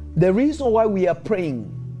 The reason why we are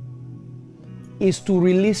praying is to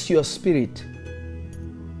release your spirit.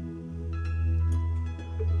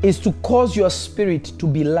 Is to cause your spirit to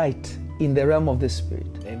be light in the realm of the spirit.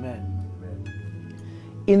 Amen.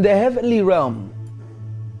 In the heavenly realm,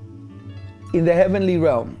 in the heavenly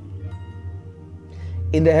realm,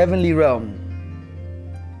 in the heavenly realm,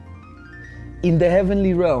 in the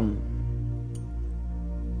heavenly realm,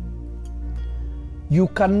 you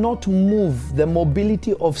cannot move. The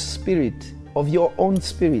mobility of spirit, of your own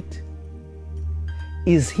spirit,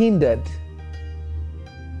 is hindered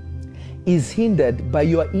by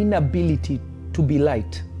your inability to be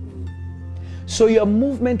light. So your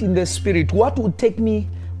movement in the spirit, what would take me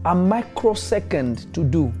a microsecond to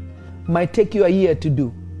do, might take you a year to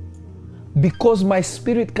do, because my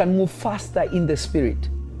spirit can move faster in the spirit.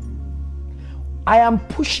 I am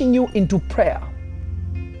pushing you into prayer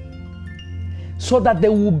so that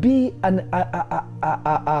there will be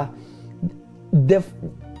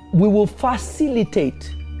we will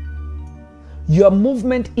facilitate your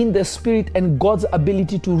movement in the spirit and God's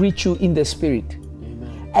ability to reach you in the spirit.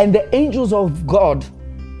 Amen. And the angels of God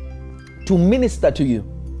to minister to you.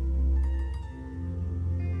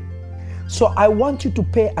 So I want you to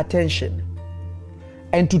pay attention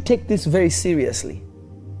and to take this very seriously.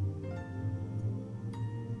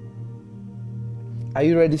 Are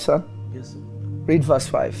you ready, son? Yes, sir. Read verse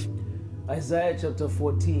 5. Isaiah chapter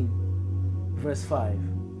 14, verse 5.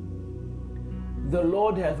 The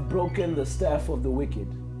Lord hath broken the staff of the wicked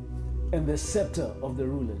and the scepter of the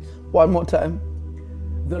rulers. One more time.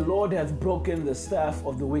 The Lord hath broken the staff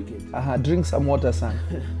of the wicked. Drink some water, son.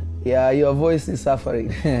 Yeah, your voice is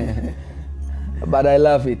suffering. But I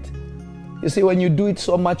love it. You see, when you do it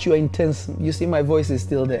so much, you are intense. You see, my voice is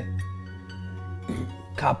still there.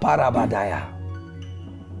 Kaparabadaya.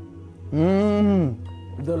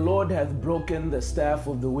 The Lord hath broken the staff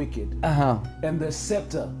of the wicked and the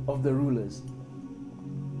scepter of the rulers.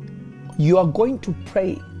 You are going to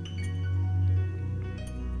pray.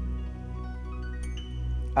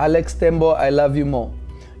 Alex Tembo, I love you more.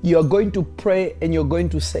 You are going to pray and you're going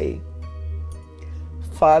to say,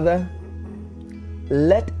 Father,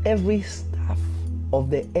 let every staff of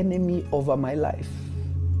the enemy over my life,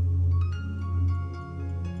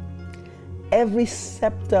 every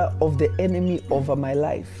scepter of the enemy over my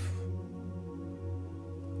life,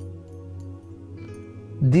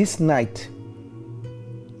 this night,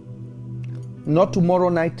 not tomorrow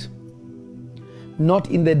night, not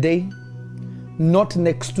in the day, not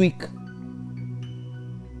next week,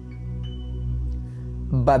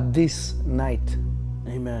 but this night.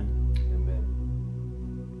 Amen.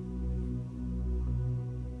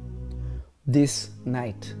 This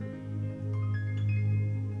night.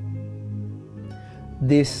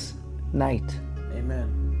 This night. Amen.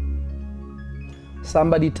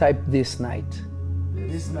 Somebody type this night.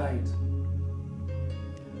 This night.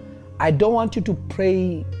 I don't want you to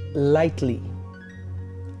pray lightly.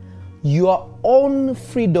 Your own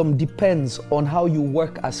freedom depends on how you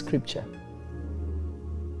work as scripture.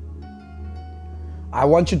 I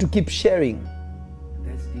want you to keep sharing.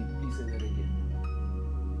 That's deep. Please say that again.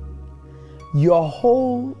 Your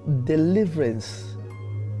whole deliverance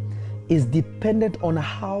is dependent on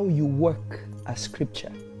how you work as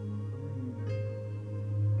scripture.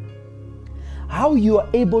 How you are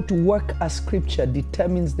able to work as scripture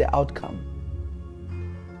determines the outcome.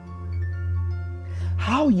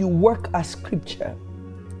 How you work as scripture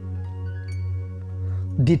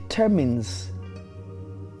determines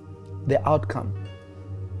the outcome.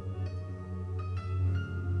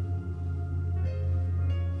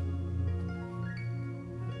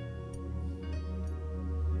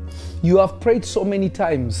 You have prayed so many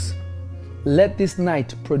times, let this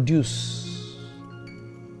night produce,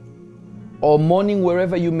 or morning,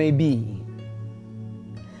 wherever you may be,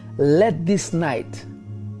 let this night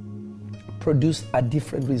produce a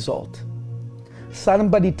different result.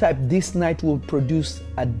 Somebody type, this night will produce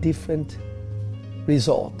a different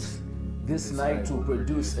result. This night will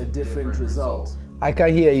produce a different result. I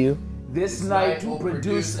can hear you. This night will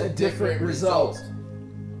produce a different result.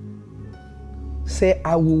 Say,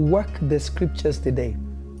 I will work the scriptures today.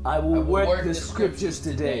 I will work the scriptures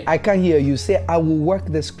today. I can hear you. Say, I will work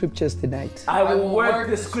the scriptures tonight. I will work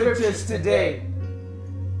the scriptures today.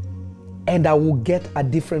 And I will get a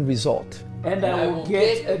different result. And I will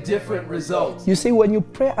get a different result. You see, when you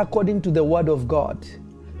pray according to the word of God,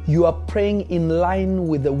 you are praying in line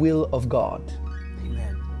with the will of God.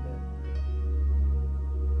 Amen.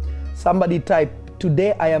 Somebody type,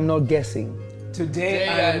 today I am not guessing. Today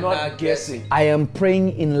I am not guessing. I am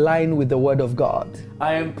praying in line with the word of God.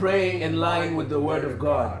 I am praying in line with the word of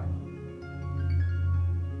God.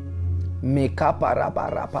 Meka para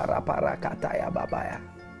para para para kataya babaya.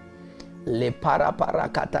 Le para para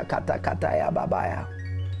kata kata kataya babaya.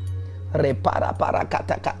 Re para para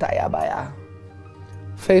kata kataya baya.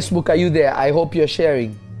 Facebook, are you there? I hope you're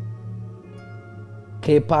sharing.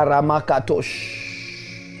 Ke para makatosh.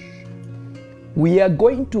 We are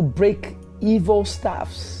going to break evil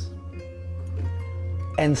staffs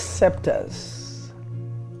and scepters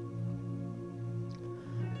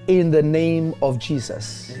in the name of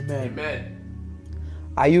Jesus. Amen. Amen.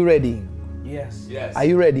 Are you ready? Yes. Yes. Are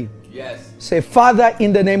you ready? Yes. Say, Father,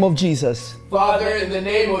 in the name of Jesus, Father, in the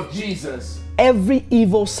name of Jesus, every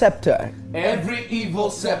evil scepter every evil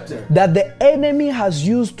scepter that the enemy has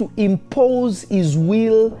used to impose his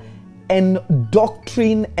will and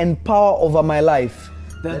doctrine and power over my life,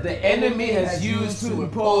 that the enemy has used to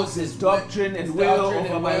impose his doctrine and will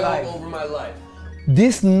over my life.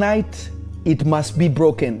 this night it must be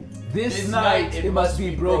broken. This night it must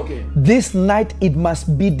be broken. This night it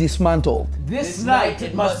must be dismantled. This night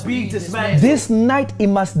it must be dismantled. This night it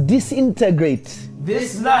must disintegrate.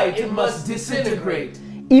 This night it must disintegrate.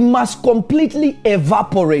 It must completely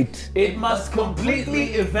evaporate. It must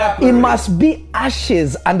completely evaporate. It must be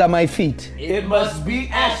ashes under my feet. It must be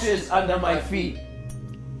ashes under my feet.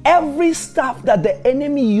 Every staff that the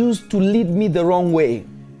enemy used to lead me the wrong way,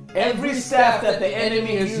 Every staff that the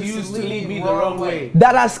enemy has used to lead me the wrong way,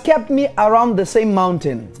 that has kept me around the same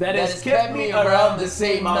mountain, that has kept me around the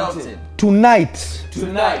same mountain, tonight,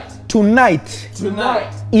 Tonight,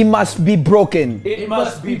 it must be broken. It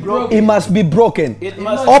must be broken. It must be broken. It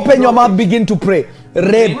must Open be your mouth, broken. begin to pray.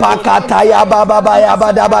 Repakataya bababaya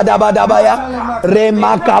badabadabadabaya.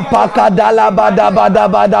 Remakapaka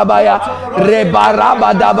dalabadabadabadabaya.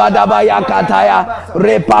 Rebarabadabadabaya kataya.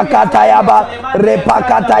 Repakataya ba.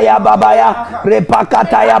 Repakataya babaya.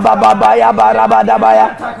 Repakataya bababaya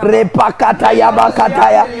barabadabaya. Repakataya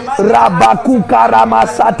bakataya.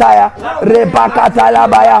 Rabakukaramasataya.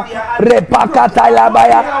 Repakatalabaya.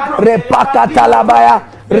 Repakatalabaya. Repakatalabaya.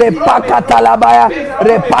 Repakatalabaya,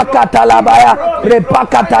 repakatalabaya,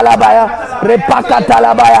 repakatalabaya,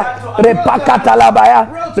 repakatalabaya, repakatalabaya,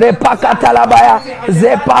 repakatalabaya,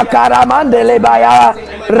 zepakaramandelebaya,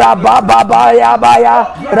 rabababaya baya,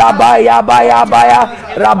 rabaya baya baya,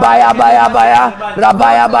 rabaya baya baya,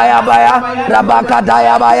 rabaya baya baya,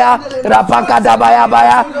 rabakadaya baya, rapakadabaya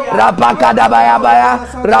baya, rapakadabaya baya,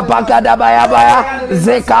 rapakadabaya baya,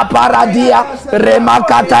 zekaparadia,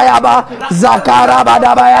 remakatayaba,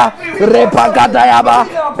 zakarabadaba. Repakatayaba,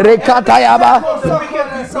 rekatayaba,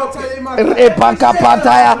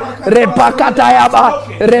 repakapataya, repakatayaba,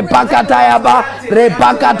 repakatayaba,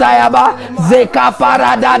 repakatayaba,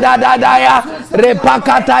 zekaparadadadaya,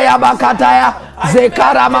 repakatayaba kataya,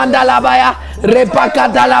 zekaramandalabaya,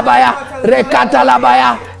 repakatalabaya, rekatalabaya,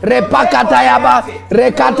 repakatayaba,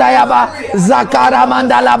 rekatayaba,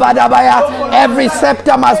 zakaramandalabadabaya. Every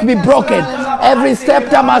scepter must be broken. Every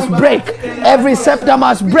scepter must break. Every scepter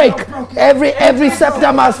must break. Every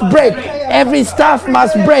scepter must break. Every staff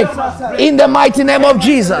must break. In the mighty name of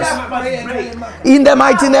Jesus. In the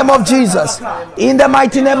mighty name of Jesus. In the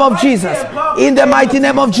mighty name of Jesus. In the mighty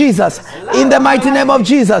name of Jesus. In the mighty name of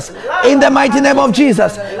Jesus. In the mighty name of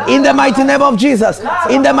Jesus. In the mighty name of Jesus.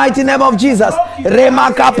 In the mighty name of Jesus.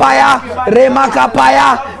 Remakapaya.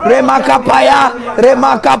 Remakapaya. Remakapaya.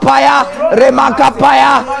 Remakapaya.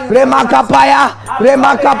 Remakapaya. Remakapaya.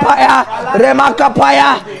 Remakapaya.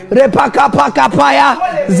 Remakapaya. Repakapakapaya.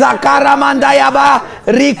 Zakaramandayaba.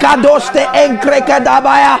 Rikadoste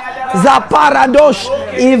enkrekedabaya. Zaparadosh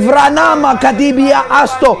Ivranama Kadibia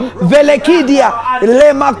Asto Velekidia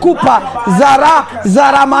Lemakupa Zara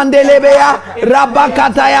Zaramandelebea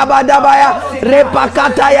Rabakataya Badabaya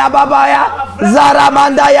Repakataya Babaya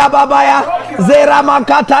Zaramandaya Babaya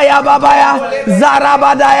Zeramakataya Babaya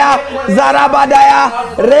Zarabadaya Zarabadaya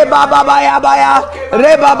Rebababaya Baya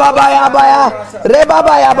Rebababaya Baya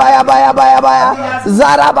Rebabaya Baya Baya Baya Baya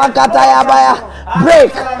Zarabakataya Baya.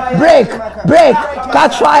 Break, break, break,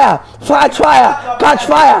 catch fire, catch fire, catch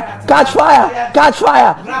fire, catch fire, catch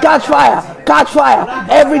fire, catch fire, catch fire.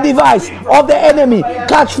 Every device of the enemy,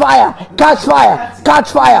 catch fire, catch fire,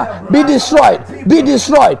 catch fire. Be destroyed, be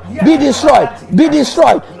destroyed, be destroyed, be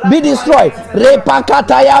destroyed, be destroyed.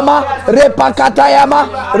 Repakatayama,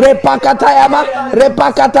 repakatayama, repakatayama,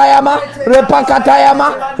 repakatayama,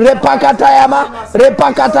 repakatayama, repakatayama,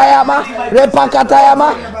 repakatayama, repakatayama,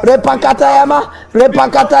 repakatayama.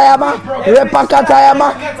 Repakatayama,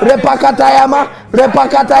 repakatayama, repakatayama,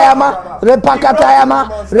 repakatayama, repakatayama,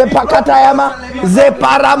 repakatayama,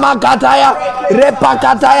 zeparamakataya,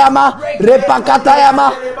 repakatayama, repakatayama,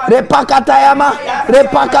 repakatayama,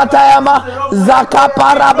 repakatayama,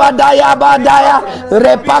 zakaparabadaya badaya,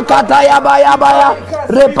 repakataya baya,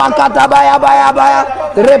 repakatabaya baya,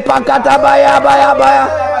 repakatabaya baya,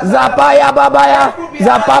 zapaya babaya,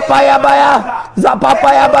 zapapaya baya,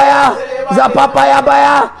 zapapaya baya. Zapapaya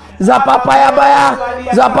baya, zapapaya baya,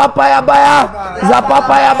 zapapaya baya,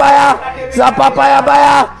 zapapaya baya, zapapaya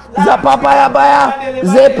baya, zapapaya baya,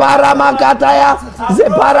 zeparamakataya,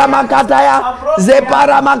 zeparamakataya,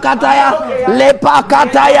 zeparamakataya,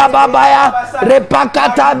 lepakataya babaya,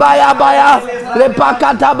 repakatabaya baya,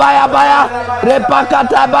 repakatabaya baya,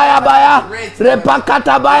 repakatabaya baya,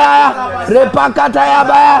 repakatabaya, repakataya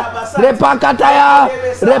baya, repakataya,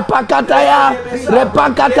 repakataya,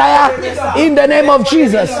 repakataya. In the name of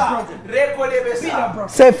Jesus.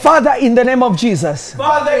 Say, Father, in the name of Jesus.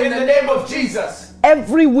 Father, in the name of Jesus.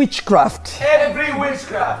 Every witchcraft, Every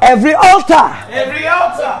witchcraft, every altar,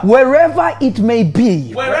 wherever it may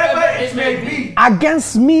be, it may be,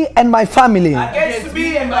 against me and my family, against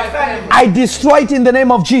me and my family, I destroy it in the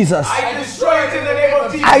name of Jesus. I destroy it in the name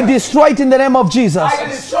of Jesus. I destroy it in the name of Jesus. I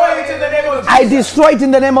destroy it in the name of Jesus. I destroy it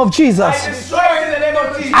in the name of Jesus. I destroy it in the name of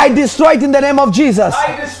Jesus. I destroy it in the name of Jesus.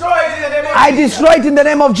 I destroy it in the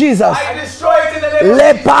name of Jesus. I destroy it in the name of Jesus.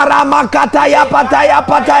 Le paramakataya pataya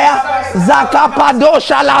pataya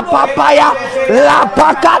zakapadosha la papaya la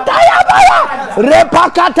pakataya baya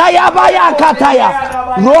repakataya baya kataya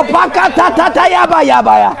ropakatataya baya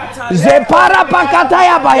baya zepara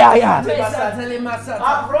pakataya baya.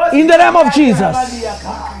 In the name of Jesus.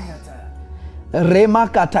 Rema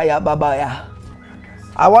kataya babaya.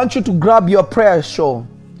 I want you to grab your prayer shawl.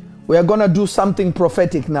 We are going to do something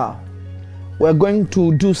prophetic now. We're going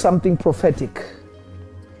to do something prophetic.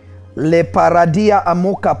 Le paradia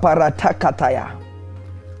amoka paratakataya.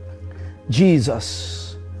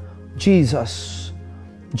 Jesus, Jesus,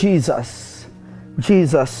 Jesus,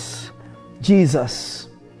 Jesus, Jesus.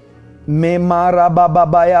 Me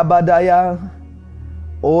marababaya badaya.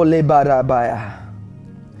 Ole barabaya.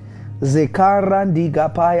 Zekara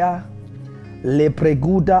ndigapaya. Le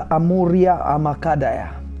preguda amoria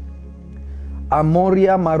amakadaya.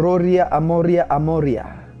 Amoria maroria amoria amoria.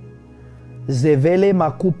 Zevele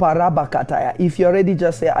makuparabakataya. If you're ready,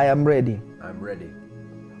 just say, I am ready. I'm ready.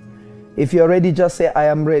 If you're ready, just say, I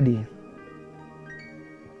am ready.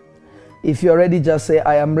 If you're ready, just say,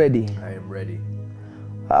 I am ready. I am ready.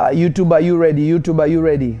 YouTube, are you ready? YouTube, are you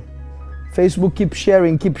ready? Facebook, keep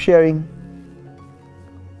sharing, keep sharing.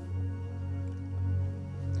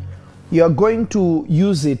 You're going to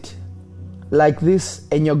use it like this,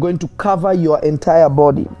 and you're going to cover your entire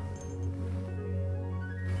body.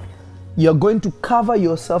 You're going to cover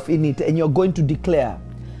yourself in it, and you're going to declare,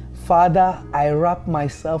 Father, I wrap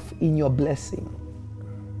myself in your blessing.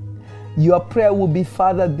 Your prayer will be,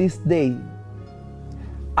 Father, this day,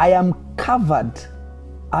 I am covered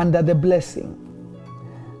under the blessing.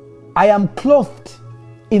 I am clothed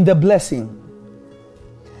in the blessing.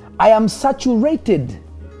 I am saturated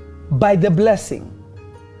by the blessing.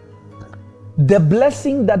 The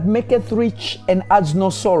blessing that maketh rich and adds no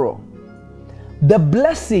sorrow. The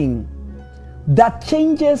blessing that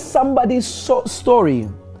changes somebody's story.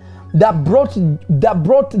 That brought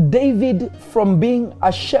David from being a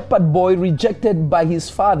shepherd boy rejected by his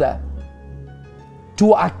father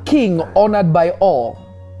to a king honored by all.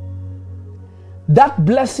 That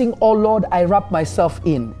blessing, oh Lord, I wrap myself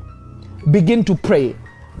in. Begin to pray.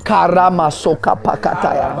 Karama soka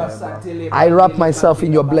pakataya. I wrap myself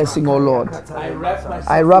in your blessing, oh Lord.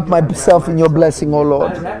 I wrap myself in your blessing, oh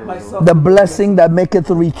Lord. The blessing that maketh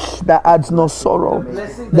rich, that adds no sorrow.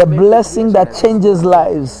 The blessing that changes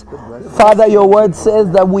lives. Father, your word says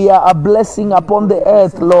that we are a blessing upon the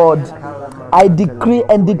earth, Lord. I decree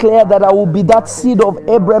and declare that I will be that seed of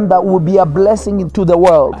Abraham that will be a blessing to the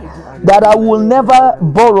world. That I will never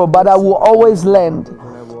borrow, but I will always lend.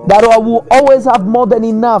 That I will always have more than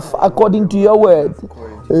enough according to your word.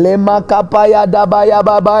 Lema kapaya dabaya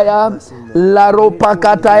babaya, laro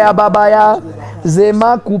pakataya babaya,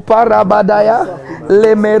 zema kupara badaya,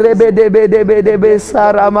 lemerebe debe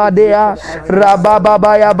saramadea,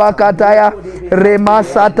 rabababaya bakataya, rema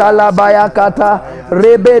satala baya kata,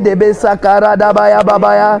 rebe debe sakara dabaya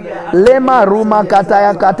babaya, lema ruma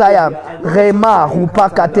kataya, rema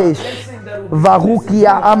hupakatesh.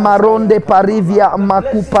 Varukia amaronde parivia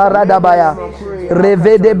makuparadabaya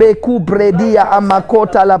revedebe kupredia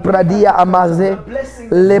amakota la pradia amaze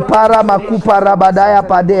lepara makuparabadaya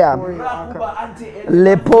padea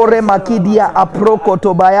lepore makidia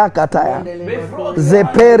aprokotobaya kataya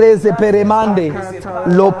zeperemande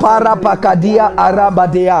lopara pakadia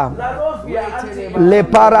arabadea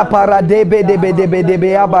lepara paradebe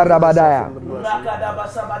debe barabadaya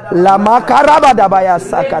la makarabadabaya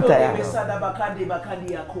sakataya.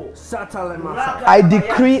 I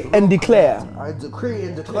decree and declare. I decree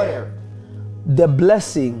and declare the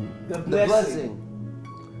blessing. the blessing.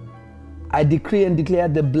 I decree and declare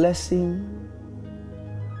the blessing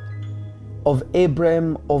of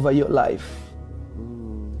Abraham over your life.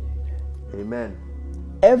 Amen.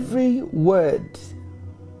 Every word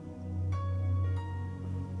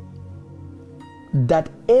that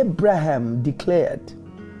Abraham declared,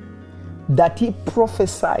 that he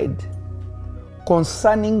prophesied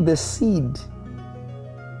concerning the seed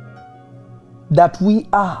that we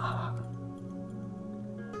are,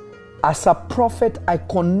 as a prophet, I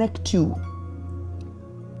connect you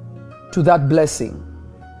to that blessing.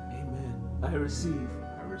 Amen. I receive.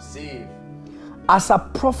 I receive. As a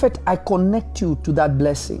prophet, I connect you to that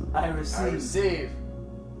blessing. I receive. I receive.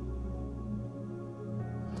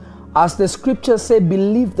 As the scriptures say,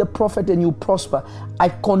 believe the prophet and you prosper. I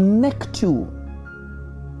connect you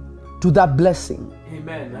to that blessing.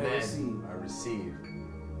 Amen. I receive. I receive.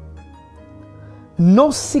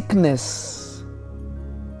 No sickness,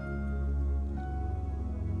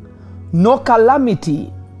 no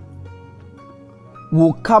calamity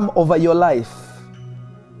will come over your life.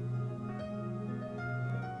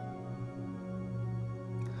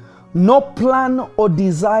 No plan or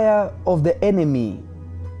desire of the enemy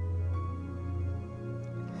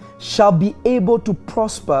shall be able to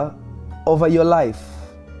prosper over your life.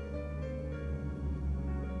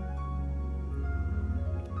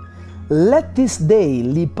 Let this day,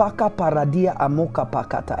 lipaka paradia amoka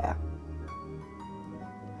pakataya,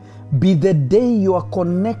 be the day you are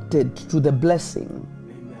connected to the blessing.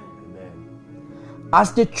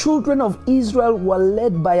 As the children of Israel were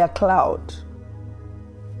led by a cloud,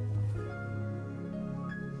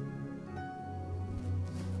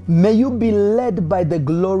 may you be led by the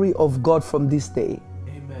glory of God from this day.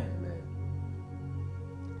 Amen.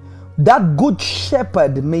 That good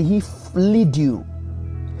shepherd, may he lead you.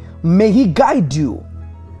 May he guide you.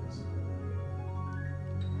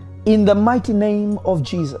 In the mighty name of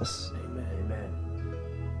Jesus. Amen.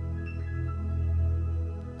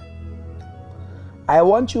 I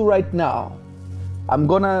want you right now, I'm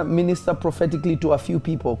going to minister prophetically to a few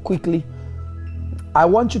people quickly. I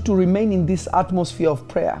want you to remain in this atmosphere of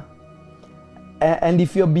prayer. And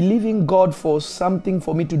if you're believing God for something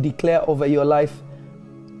for me to declare over your life,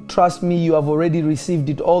 trust me, you have already received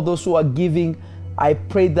it. All those who are giving, I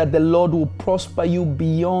pray that the Lord will prosper you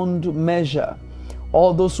beyond measure.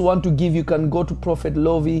 All those who want to give, you can go to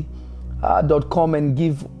prophetlovy.com and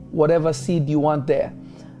give whatever seed you want there.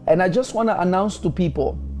 And I just want to announce to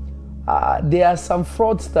people, there are some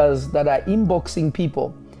fraudsters that are inboxing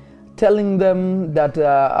people, telling them that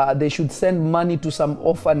they should send money to some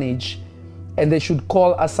orphanage and they should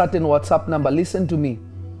call a certain WhatsApp number. Listen to me.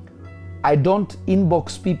 I don't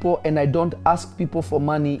inbox people and I don't ask people for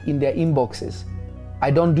money in their inboxes. I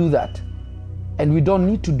don't do that. And we don't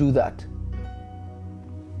need to do that.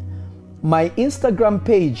 My Instagram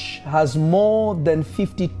page has more than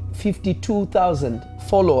 52,000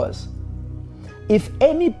 followers. If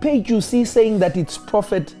any page you see saying that it's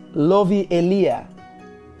Prophet Lovy Elia,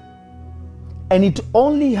 and it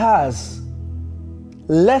only has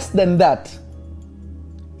less than that,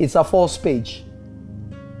 it's a false page.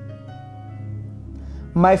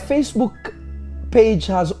 My Facebook page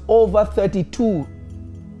has over 32,000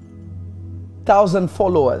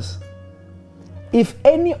 followers. If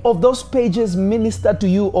any of those pages minister to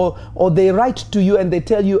you or they write to you and they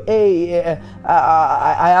tell you, hey,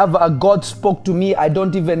 I have a God spoke to me, I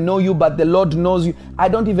don't even know you, but the Lord knows you. I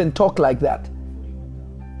don't even talk like that.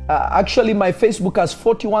 Actually, my Facebook has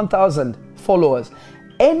 41,000 followers.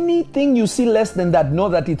 Anything you see less than that, know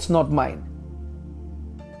that it's not mine.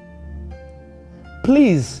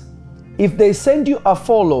 Please, if they send you a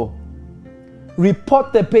follow,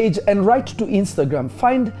 report the page and write to Instagram.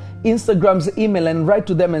 Find Instagram's email and write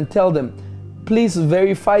to them and tell them, please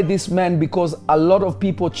verify this man because a lot of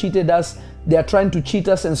people cheated us. They are trying to cheat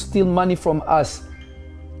us and steal money from us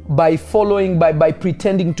by following, by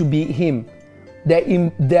pretending to be him.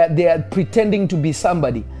 They are pretending to be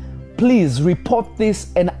somebody. Please report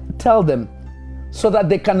this and tell them so that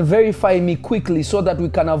they can verify me quickly so that we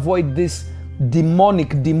can avoid this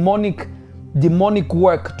demonic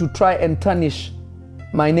work to try and tarnish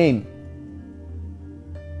my name.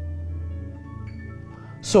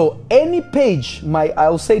 So any page,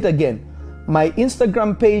 I'll say it again, my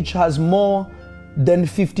Instagram page has more than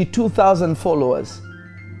 52,000 followers.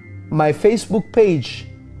 My Facebook page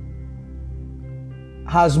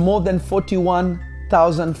has more than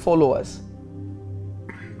 41,000 followers.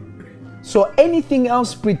 So anything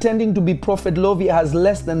else pretending to be Prophet Lovy has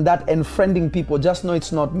less than that and friending people, just know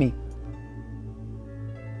it's not me.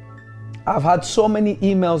 I've had so many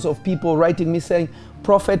emails of people writing me saying,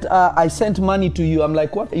 Prophet, I sent money to you. I'm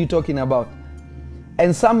like, what are you talking about?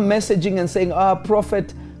 And some messaging and saying,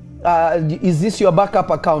 Prophet, is this your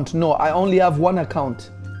backup account? No, I only have one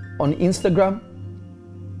account on Instagram.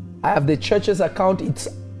 I have the church's account. It's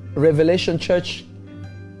Revelation Church,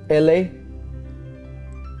 LA.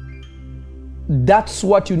 That's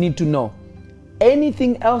what you need to know.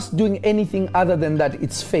 Anything else doing anything other than that,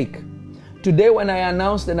 it's fake. Today when I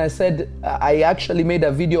announced and I said, I actually made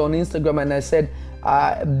a video on Instagram and I said,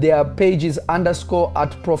 their page is _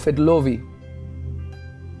 at Prophet Lovy.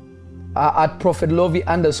 At Prophet Lovy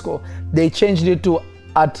 _. They changed it to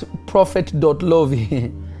at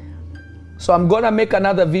prophet.lovy. So I'm going to make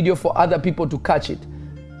another video for other people to catch it.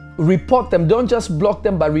 Report them. Don't just block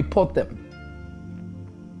them, but report them.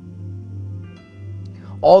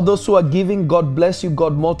 All those who are giving, God bless you.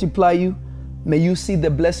 God multiply you. May you see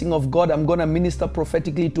the blessing of God. I'm going to minister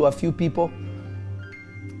prophetically to a few people.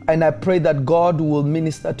 And I pray that God will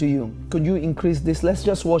minister to you. Could you increase this? Let's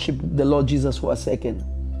just worship the Lord Jesus for a second.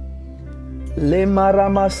 Le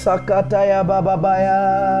marama sakataya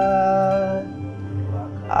bababaya.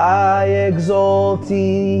 I exalt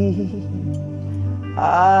thee.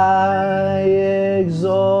 I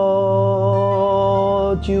exalt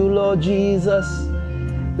you, Lord Jesus.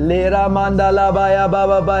 Lera mandala baya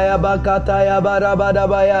baba baya bakataya barabada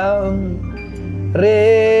baya.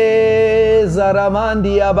 Re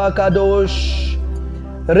zaramandi abakadosh.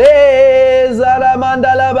 Re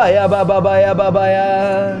zaramanda labaya babaya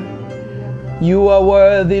babaya. You are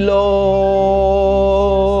worthy, Lord.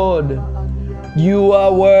 You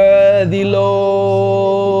are worthy,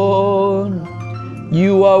 Lord.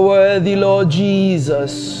 You are worthy, Lord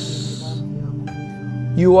Jesus.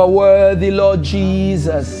 You are worthy, Lord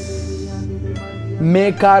Jesus.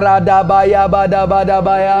 Mekaradabaya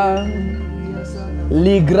badabadabaya.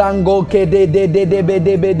 Ligrango ke de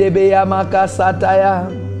ya makasataya.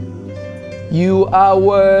 You are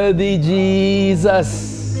worthy,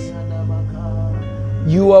 Jesus.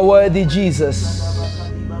 You are worthy, Jesus.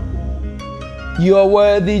 You are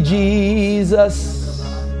worthy, Jesus.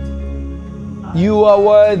 You are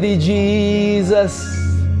worthy, Jesus.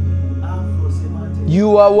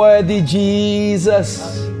 You are worthy, Jesus.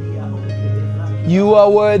 You are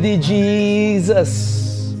worthy, Jesus.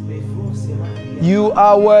 You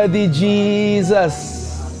are worthy, Jesus.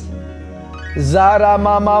 Zara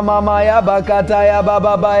mama mama ya bakata ya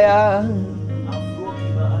bababaya.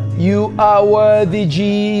 You are worthy,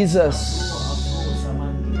 Jesus.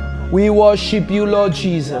 We worship you, Lord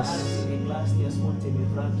Jesus.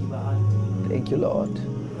 Thank you, Lord.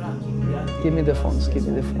 Give me the phones, give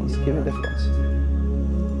me the phones, give me the phones.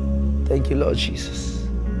 Thank you, Lord Jesus.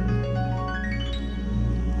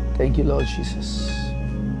 Thank you, Lord Jesus.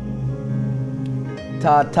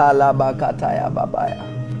 Tatalabakataya babaya.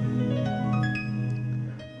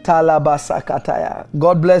 Talabasakataya.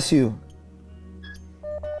 God bless you.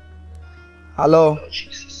 Hello.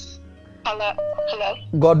 Hello. Hello.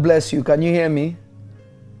 God bless you. Can you hear me?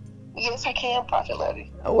 Yes, I can, Prophet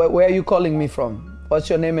Levy. Where are you calling me from? What's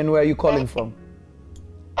your name and where are you calling from?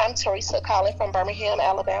 I'm Teresa calling from Birmingham,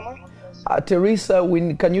 Alabama. Teresa,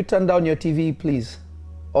 can you turn down your TV, please?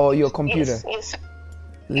 Or your computer? Yes.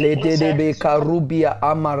 Lededebe karubia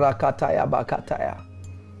amarakataya bakataya.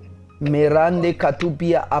 Merande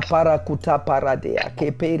katubia aparakuta paradea.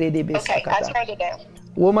 Keperedebe Okay, sakata. I turned it down.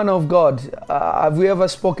 Woman of God, have we ever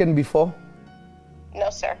spoken before? No,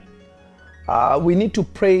 sir. We need to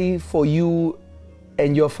pray for you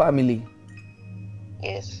and your family.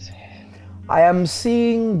 Yes. I am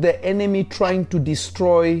seeing the enemy trying to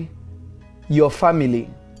destroy your family.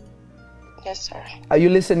 Yes, sir. Are you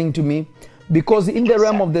listening to me? Because in the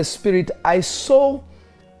realm of the spirit, I saw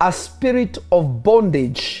a spirit of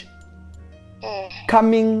bondage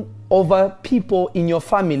coming over people in your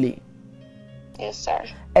family. Yes, sir.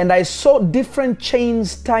 And I saw different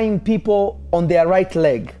chains tying people on their right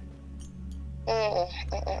leg.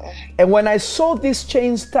 And when I saw these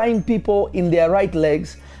chains tying people in their right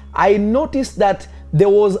legs, I noticed that there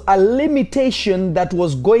was a limitation that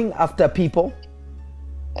was going after people.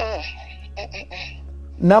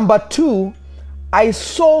 Number two, I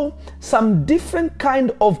saw some different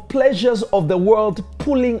kind of pleasures of the world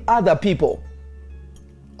pulling other people.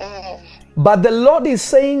 But the Lord is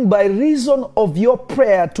saying, by reason of your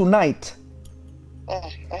prayer tonight,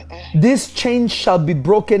 this chain shall be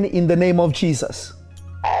broken in the name of Jesus.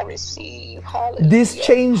 I receive. Hallelujah. These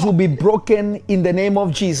chains will be broken in the name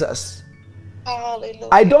of Jesus. Hallelujah.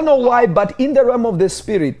 I don't know why, but in the realm of the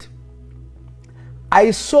spirit,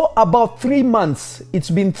 I saw about 3 months. It's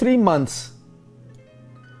been 3 months.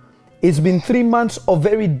 It's been 3 months of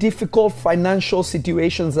very difficult financial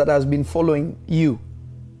situations that has been following you.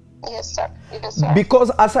 Yes, sir. Yes, sir.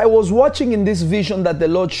 Because as I was watching in this vision that the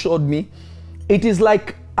Lord showed me, it is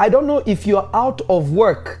like, I don't know if you're out of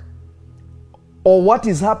work or what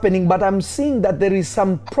is happening, but I'm seeing that there is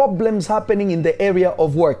some problems happening in the area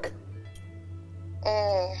of work.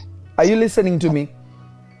 Are you listening to me?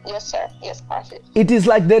 Yes, sir. Yes, Prophet. It is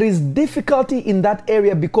like there is difficulty in that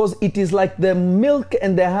area because it is like the milk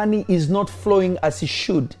and the honey is not flowing as it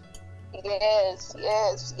should. Yes.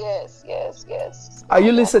 Are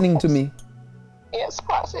you listening to me? Yes,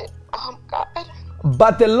 Prophet. Oh, God.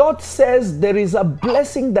 But the Lord says there is a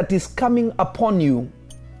blessing that is coming upon you.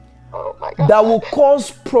 Oh, my God. That will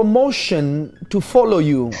cause promotion to follow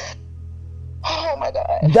you. Oh, my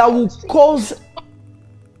God. That will cause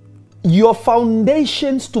your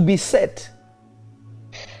foundations to be set.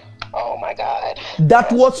 Oh, my God.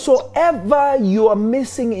 That whatsoever you are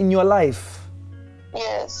missing in your life,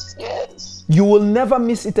 yes, you will never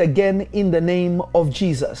miss it again in the name of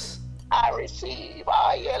Jesus. I receive.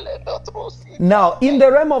 Now, in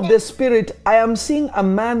the realm of the spirit, I am seeing a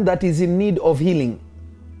man that is in need of healing.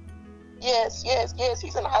 Yes.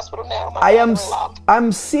 He's in the hospital now.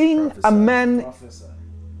 I'm seeing a man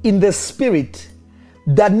in the spirit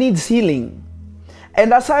that needs healing.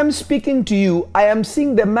 And as I'm speaking to you, I am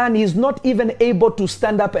seeing the man, he's not even able to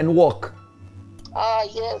stand up and walk.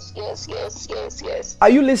 Yes, yes, yes, yes, yes. Are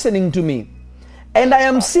you listening to me? And I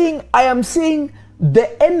am seeing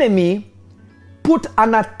the enemy put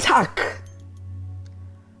an attack.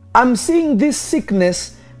 I'm seeing this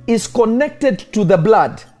sickness is connected to the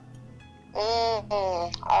blood.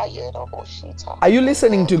 Are you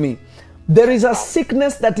listening to me? There is a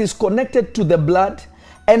sickness that is connected to the blood,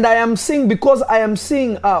 and I am seeing, because I am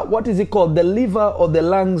seeing what is it called, the liver or the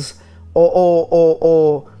lungs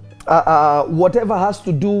or whatever has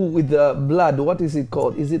to do with the blood. What is it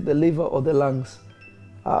called? Is it the liver or the lungs?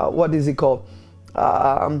 What is it called?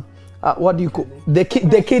 What do you call the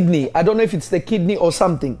kidney? I don't know if it's the kidney or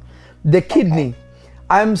something. The kidney.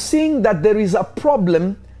 I'm seeing that there is a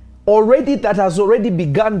problem already that has already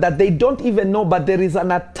begun that they don't even know, but there is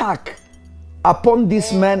an attack upon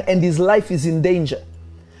this man and his life is in danger.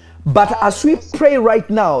 But as we pray right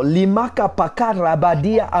now, limaka pakara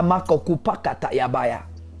badia amako kupakata yabaya,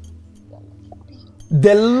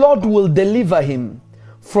 the Lord will deliver him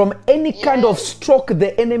from any kind of stroke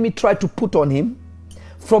the enemy tried to put on him,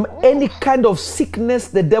 from any kind of sickness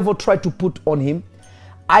the devil tried to put on him.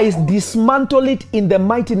 I dismantle it in the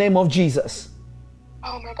mighty name of Jesus.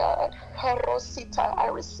 Oh my God. I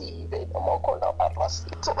receive it. Oh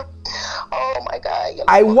my God.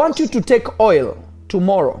 I want you to take oil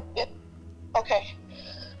tomorrow. Yeah. Okay.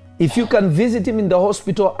 If you can visit him in the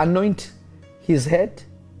hospital, anoint his head,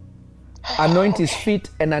 anoint his feet,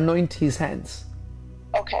 and anoint his hands.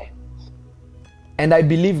 Okay. And I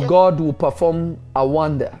believe God will perform a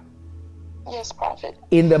wonder. Yes, Prophet.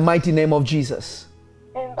 In the mighty name of Jesus.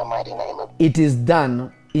 In the mighty name of it is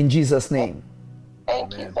done in Jesus' name.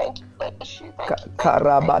 Thank you, thank you, bless you, thank you.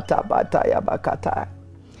 Karabata bataya bakata.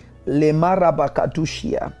 Le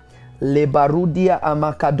marabakatushia. Le barudia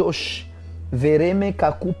amakadosh. Vereme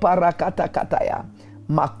kakupa rakata kataya.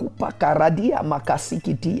 Makupa karadia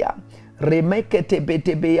makasikitia. Remeke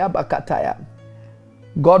tebetebeya bakataya.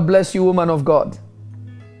 God bless you, woman of God.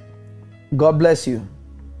 God bless you.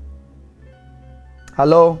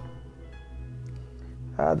 Hello?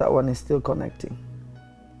 That one is still connecting.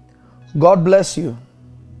 God bless you.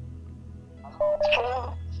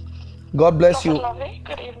 Hello. God bless you.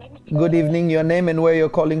 Good evening. Good evening. Your name and where you're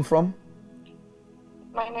calling from?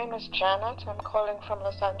 My name is Janet. I'm calling from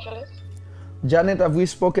Los Angeles. Janet, have we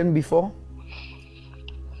spoken before?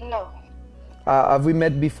 No. Have we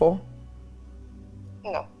met before?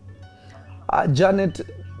 No. Janet,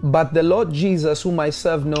 but the Lord Jesus whom I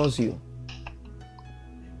serve knows you.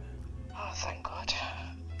 Oh, thank God.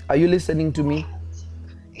 Are you listening to me?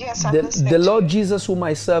 Yes, I'm listening. The Lord Jesus whom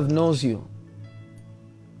I serve knows you.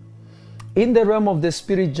 In the realm of the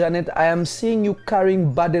Spirit, Janet, I am seeing you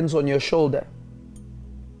carrying burdens on your shoulder.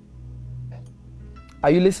 Are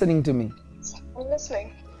you listening to me? I'm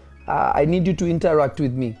listening. I need you to interact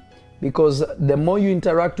with me, because the more you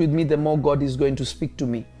interact with me, the more God is going to speak to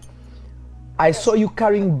me. I saw you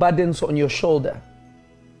carrying burdens on your shoulder.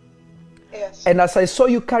 Yes. And as I saw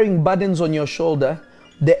you carrying burdens on your shoulder,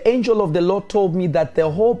 the angel of the Lord told me that the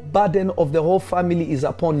whole burden of the whole family is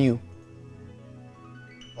upon you.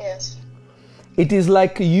 Yes. It is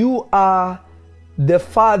like you are the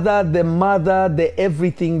father, the mother, the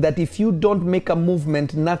everything, that if you don't make a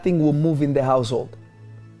movement, nothing will move in the household.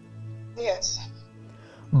 Yes.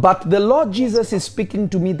 But the Lord Jesus is speaking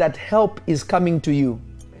to me that help is coming to you.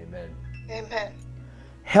 Amen. Amen.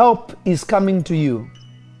 Help is coming to you.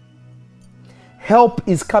 Help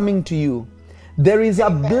is coming to you. There is a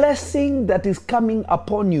blessing that is coming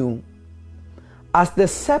upon you as the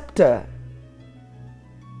scepter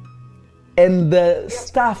and the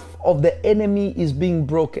staff of the enemy is being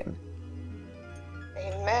broken.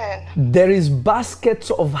 Amen. There is baskets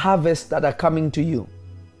of harvest that are coming to you.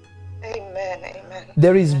 Amen. Amen.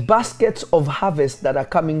 There is baskets of harvest that are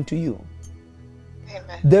coming to you.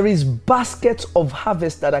 Amen. There is baskets of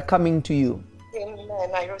harvest that are coming to you.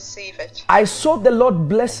 Amen. I receive it. I saw the Lord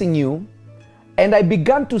blessing you, and I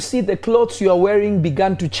began to see the clothes you are wearing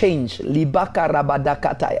began to change. Libaka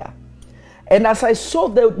rabadakataya. And as I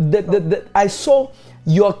saw I saw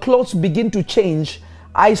your clothes begin to change,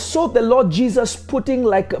 I saw the Lord Jesus putting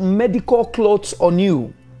like medical clothes on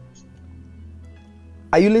you.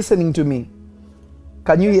 Are you listening to me?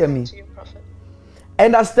 Can you hear me? To you, Prophet.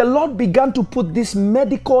 And as the Lord began to put these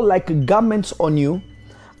medical like garments on you,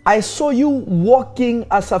 I saw you walking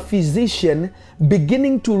as a physician,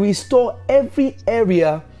 beginning to restore every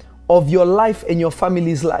area of your life and your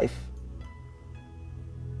family's life.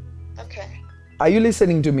 Okay. Are you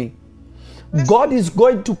listening to me? God is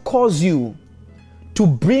going to cause you to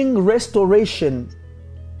bring restoration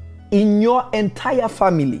in your entire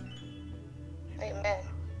family. Amen.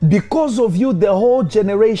 Because of you, the whole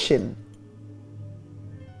generation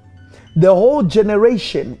The whole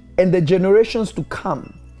generation and the generations to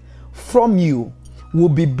come from you will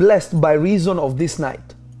be blessed by reason of this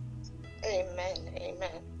night. Amen.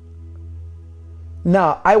 Amen.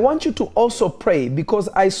 Now, I want you to also pray, because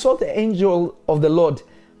I saw the angel of the Lord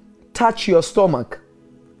touch your stomach.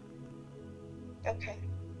 Okay.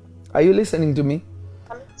 Are you listening to me?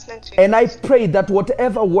 I'm listening to you. And I pray that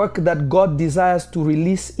whatever work that God desires to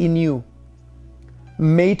release in you,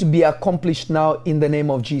 may it be accomplished now in the name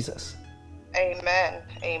of Jesus. Amen.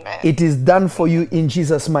 Amen. It is done for you in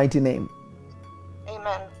Jesus' mighty name.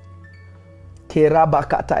 Amen.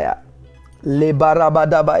 Kerabakataya.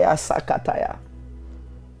 Lebarabadabaya sakataya.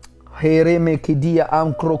 Heremekidia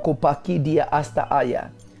amkrokopakidia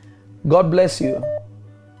astaaya. God bless you.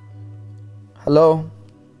 Hello?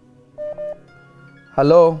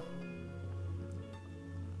 Hello?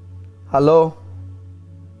 Hello?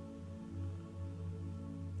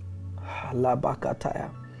 Labakataya.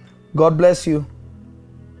 God bless you.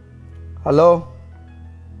 Hello?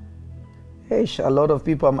 Hey, a lot of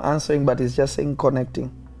people I'm answering, but it's just saying connecting.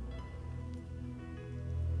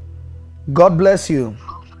 God bless you.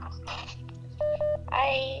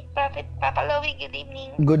 Hi, Prophet Papa Louie. Good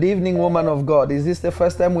evening. Good evening, woman of God. Is this the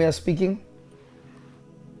first time we are speaking?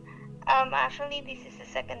 Actually, this is the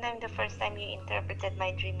second time. The first time you interpreted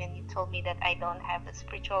my dream and you told me that I don't have a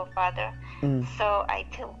spiritual father. So I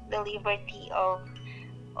took the liberty of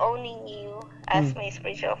owning you as my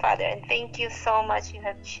spiritual father. And thank you so much. You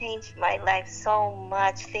have changed my life so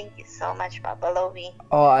much. Thank you so much, Papa Louie.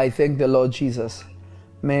 Oh, I thank the Lord Jesus.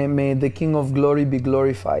 May the King of Glory be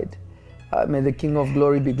glorified. May the King of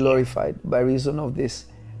Glory be glorified by reason of this.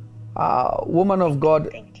 Woman of God,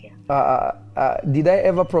 Thank you. did I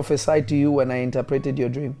ever prophesy to you when I interpreted your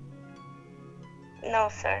dream? No,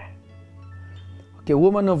 sir. Okay,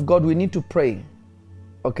 woman of God, we need to pray.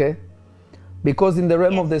 Okay? Because in the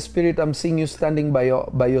realm of the Spirit, I'm seeing you standing by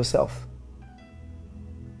yourself.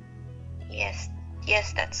 Yes,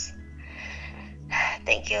 that's...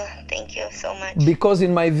 Thank you so much. Because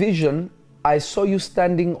in my vision, I saw you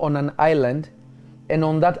standing on an island, and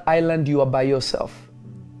on that island you are by yourself.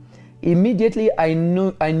 Immediately I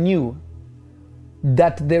knew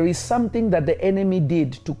that there is something that the enemy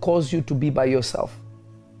did to cause you to be by yourself.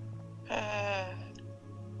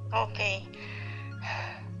 Okay.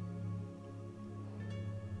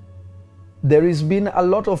 There has been a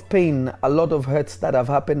lot of pain, a lot of hurts that have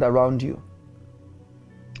happened around you.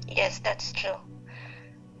 Yes, that's true.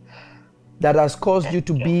 That has caused you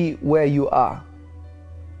to be where you are.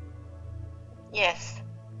 Yes.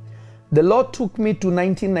 The Lord took me to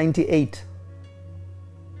 1998.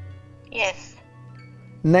 Yes.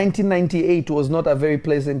 1998 was not a very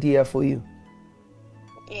pleasant year for you.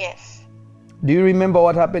 Yes. Do you remember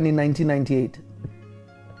what happened in 1998?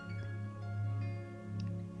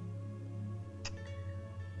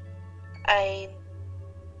 I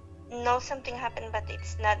know something happened, but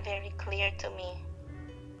it's not very clear to me.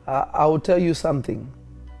 I will tell you something.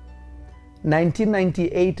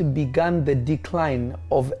 1998 began the decline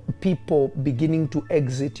of people beginning to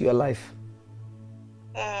exit your life.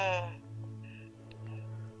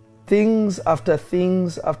 Things after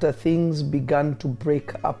things after things began to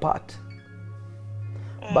break apart.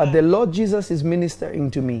 But the Lord Jesus is ministering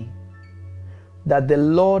to me that the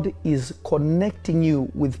Lord is connecting you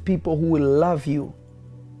with people who will love you,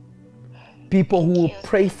 people who will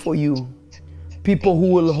pray for you, people who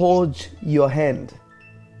will hold your hand.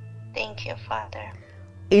 Thank you, Father.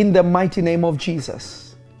 In the mighty name of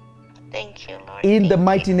Jesus. Thank you, Lord. In the Thank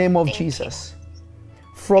mighty you. name of Thank Jesus.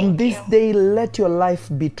 From Thank this you. day, let your life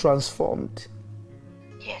be transformed.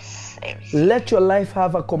 you. Yes, I receive. Let your life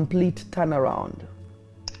have a complete turnaround.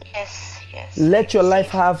 Yes, yes. Let I your life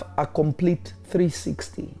receive. have a complete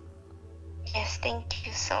 360. Yes, thank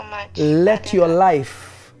you so much. Let Father your God.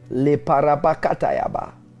 life le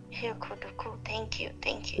parabakatayaba. Thank you,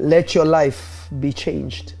 thank you. Let your life be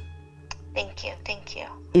changed. Thank you, thank you.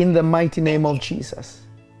 In the mighty name of Jesus.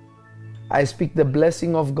 I speak the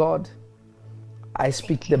blessing of God. I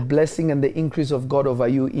speak the blessing and the increase of God over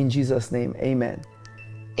you in Jesus' name. Amen.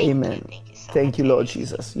 Amen. Thank you so Thank much. you, Lord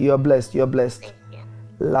Jesus. You are blessed. You are blessed. Thank you.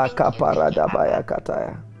 La Thank you, kaparada Papa. baya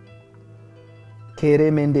kataya.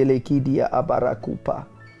 Kere mendele kidia abarakupa.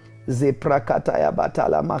 Ze prakataya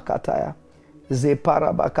batala makataya. Ze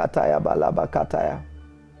parabakataya balabakataya.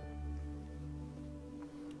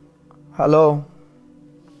 Hello.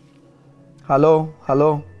 Hello.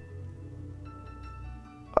 Hello.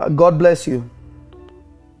 God bless you.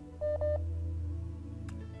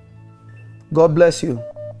 God bless you.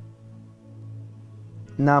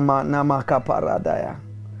 Nama kaparadaya.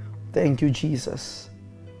 Thank you, Jesus.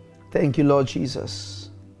 Thank you, Lord Jesus.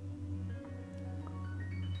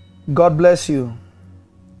 God bless you.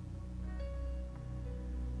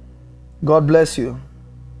 God bless you.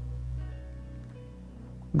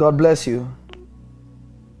 God bless you.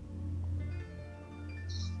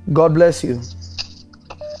 God bless you.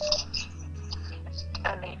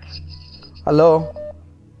 Hello.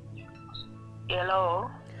 Hello.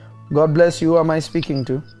 God bless you. Who am I speaking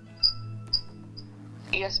to?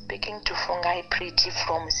 You're speaking to Fungai Pretty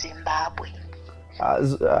from Zimbabwe.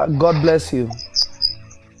 God bless you.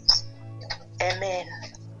 Amen.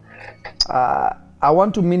 I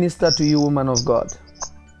want to minister to you, woman of God.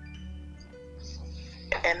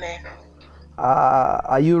 Amen.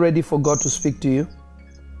 Are you ready for God to speak to you?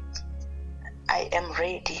 I am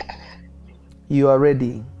ready. You are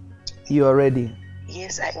ready. You are ready.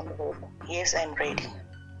 Yes, I am ready. Yes, I'm ready.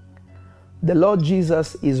 The Lord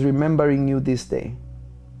Jesus is remembering you this day.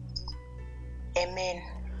 Amen.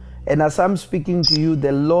 And as I'm speaking to you,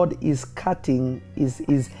 the Lord is cutting,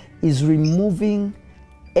 is removing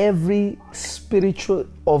every spiritual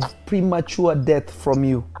of premature death from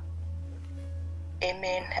you.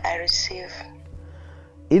 Amen. I receive.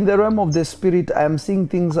 In the realm of the spirit, I am seeing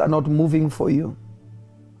things are not moving for you.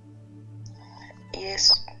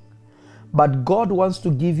 Yes. But God wants to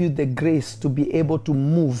give you the grace to be able to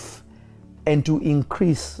move and to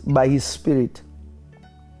increase by His Spirit.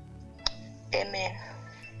 Amen.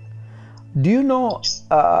 Do you know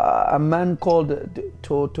a man called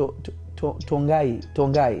Tongai?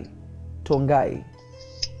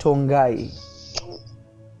 Tongai,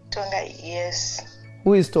 yes.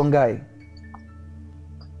 Who is Tongai?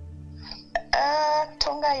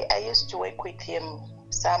 Tongai, I used to work with him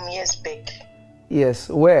some years back. Yes,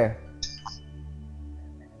 where?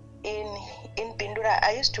 In Pindura.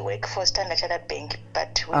 I used to work for Standard Chartered Bank,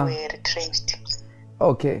 but we were retrenched.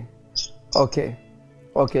 Okay.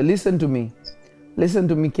 Listen to me. Listen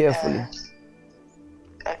to me carefully.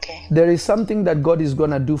 Okay. There is something that God is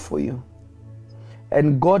going to do for you.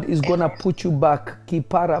 And God is going to put you back.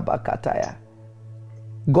 Kipara bakataya.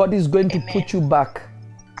 God is going to put you back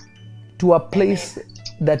to a place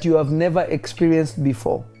that you have never experienced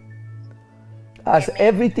before. As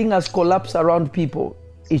everything has collapsed around people,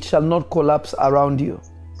 it shall not collapse around you.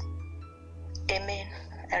 Amen.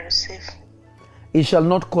 I receive. It shall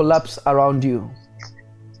not collapse around you.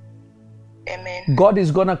 Amen. God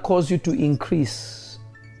is going to cause you to increase.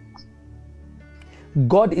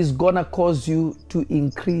 God is going to cause you to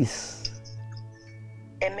increase.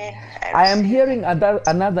 Amen. I am hearing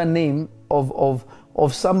another name of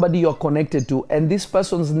somebody you're connected to, and this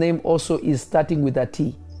person's name also is starting with a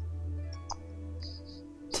T.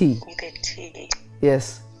 T. With a T.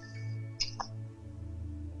 Yes.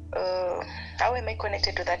 How am I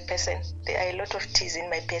connected to that person? There are a lot of T's in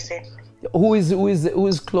my person. Who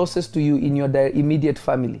is closest to you in your immediate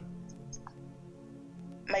family?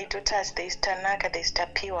 My daughters, there is Tanaka, there is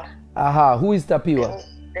Tapiwa. Aha, who is Tapiwa?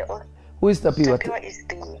 Who is Tapiwa? Tapiwa is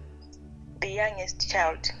the youngest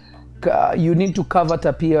child. You need to cover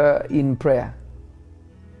Tapia in prayer.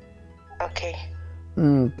 Okay.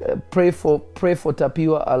 Pray for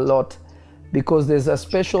Tapiwa a lot, because there's a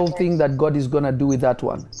special thing that God is going to do with that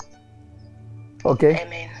one. Okay?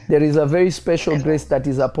 Amen. There is a very special grace that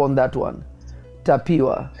is upon that one.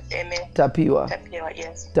 Tapiwa. Amen. Tapiwa. Tapiwa,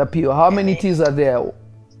 yes. Tapiwa. How many T's are there?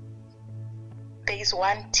 There is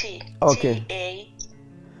one T. Okay.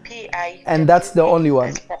 T-A-P-I. And that's the only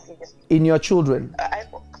one in your children? I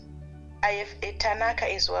have a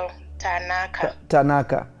Tanaka as well. Tanaka.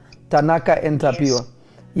 Tanaka and Tapiwa.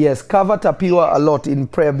 Yes, cover Tapiwa a lot in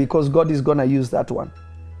prayer, because God is going to use that one.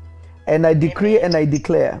 And I decree and I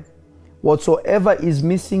declare, whatsoever is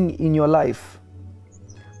missing in your life,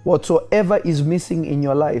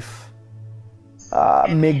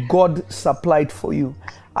 may God supply it for you.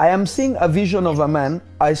 I am seeing a vision of a man.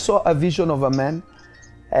 I saw a vision of a man,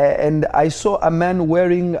 and I saw a man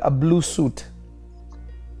wearing a blue suit.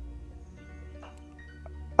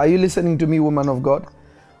 Are you listening to me, woman of God?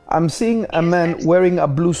 I'm seeing a man wearing a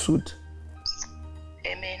blue suit.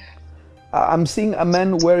 Amen. I'm seeing a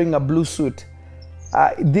man wearing a blue suit.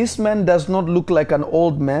 This man does not look like an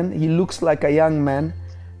old man. He looks like a young man,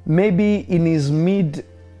 maybe in his mid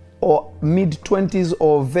 20s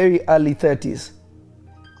or very early 30s.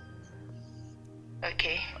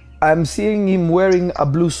 Okay. I'm seeing him wearing a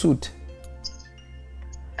blue suit.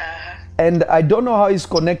 And I don't know how he's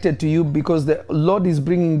connected to you, because the Lord is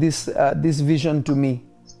bringing this vision to me.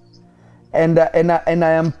 And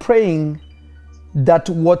I am praying that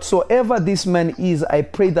whatsoever this man is, I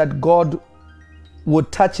pray that God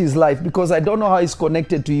would touch his life, because I don't know how he's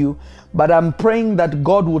connected to you, but I'm praying that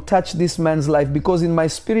God will touch this man's life, because in my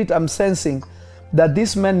spirit I'm sensing that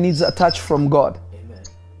this man needs a touch from God.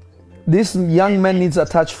 This young man needs a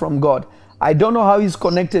touch from God. I don't know how he's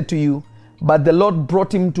connected to you, but the Lord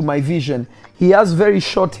brought him to my vision. He has very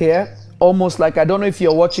short hair, almost like, I don't know if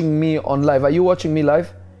you're watching me on live. Are you watching me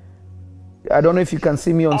live? I don't know if you can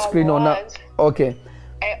see me on screen or not. Okay.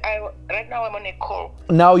 Right now I'm on a call.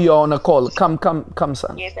 Now you're on a call. Come,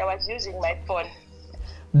 son. Yes, I was using my phone.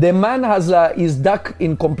 The man is dark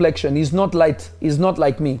in complexion. He's not light. He's not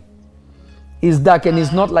like me. He's dark, and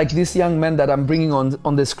he's not like this young man that I'm bringing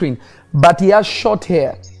on the screen. But he has short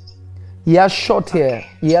hair. He has short hair.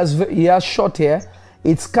 He has short hair.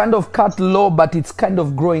 It's kind of cut low, but it's kind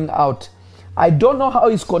of growing out. I don't know how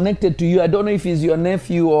he's connected to you. I don't know if he's your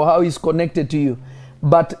nephew or how he's connected to you.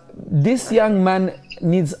 But this young man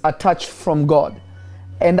needs a touch from God.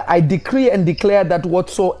 And I decree and declare that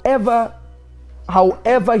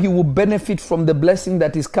however he will benefit from the blessing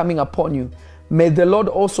that is coming upon you, may the Lord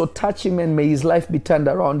also touch him, and may his life be turned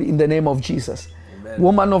around in the name of Jesus. Amen.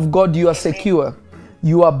 Woman of God, you are secure.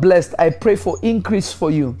 You are blessed. I pray for increase for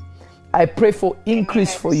you. I pray for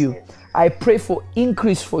increase for you. I pray for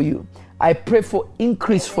increase for you. I pray for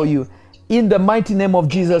increase for you. In the mighty name of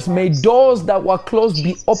Jesus, may doors that were closed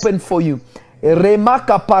be opened for you.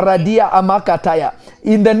 Remaka paradia amakataya.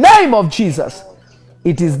 In the name of Jesus,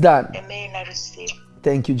 it is done. Amen. I receive.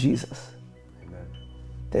 Thank you, Jesus. Amen.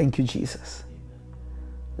 Thank you, Jesus.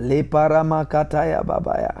 Le paramakataya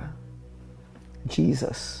babaya.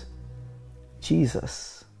 Jesus.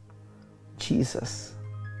 Jesus. Jesus.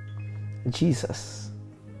 Jesus.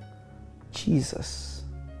 Jesus.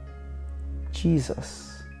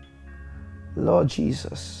 Jesus. Lord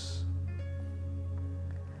Jesus.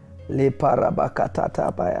 Le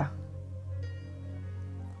parabakatata baya.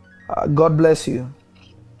 God bless you.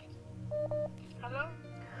 Hello?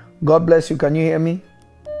 God bless you. Can you hear me?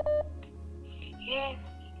 Yes.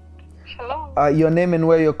 Hello? Your name and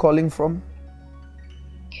where you're calling from?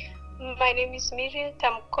 My name is Miriam.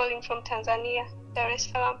 I'm calling from Tanzania, Dar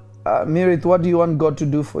es Salaam. Mirit, what do you want God to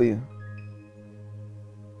do for you?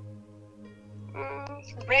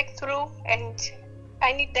 Breakthrough, and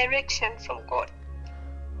I need direction from God.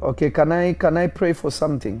 Okay, can I pray for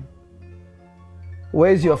something?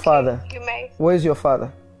 Where is your father? You may. Where is your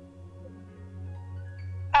father?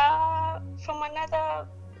 From another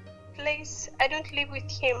place. I don't live with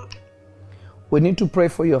him. We need to pray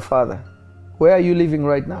for your father. Where are you living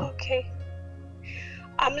right now? Okay.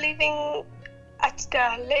 I'm living at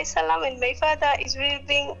Dar es Salaam, and my father is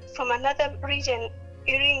living from another region,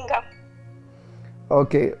 Iringa.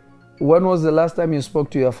 Okay. When was the last time you spoke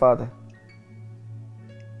to your father?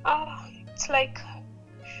 It's like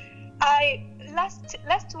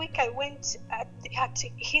last week I went at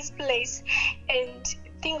his place, and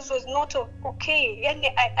things was not okay. And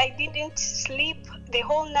I didn't sleep the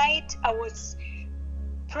whole night. I was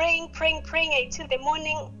praying until the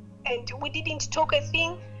morning, and we didn't talk a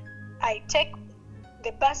thing. I take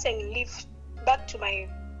the bus and leave back to my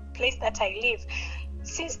place that I live.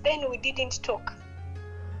 Since then, we didn't talk.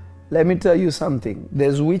 Let me tell you something.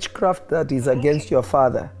 There's witchcraft that is against your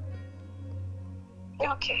father.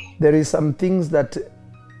 Okay. There is some things that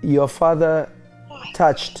your father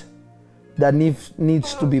touched that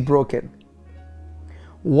needs to be broken.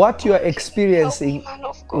 What you are experiencing,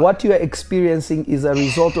 is a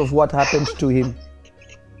result of what happened to him.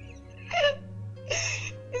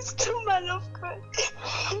 It's true, man of God.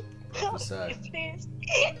 Please.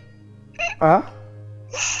 Huh?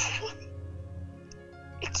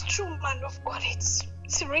 It's true, man of God. It's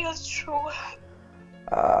real true.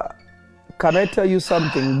 Can I tell you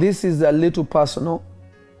something? This is a little personal.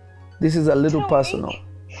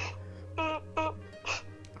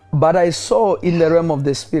 But I saw in the realm of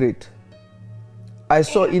the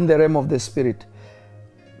spirit.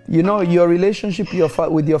 You know, your relationship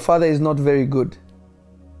with your father is not very good.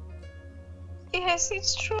 Yes,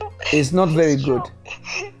 it's true. It's not very good.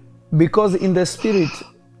 Because in the spirit,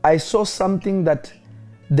 I saw something that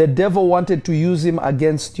the devil wanted to use him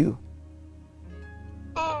against you.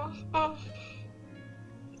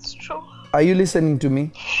 It's true. Are you listening to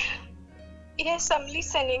me? Yes, I'm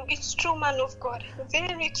listening. It's true, man of God.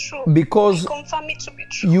 Very true. Because I confirm it to be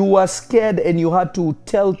true. you were scared and you had to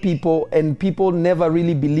tell people, and people never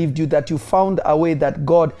really believed you, that you found a way that,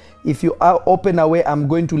 God, if you open a way, I'm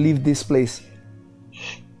going to leave this place.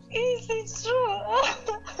 Yes, it's true.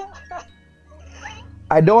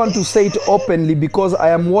 I don't want to say it openly because I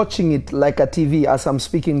am watching it like a TV as I'm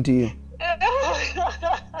speaking to you.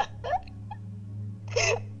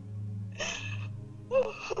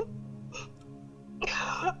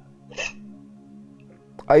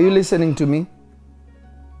 Are you listening to me?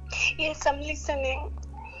 Yes, I'm listening.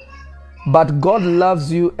 But God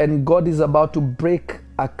loves you, and God is about to break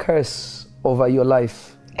a curse over your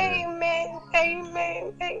life. Amen.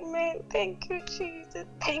 Amen. Amen. Thank you, Jesus.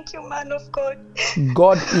 Thank you, man of God.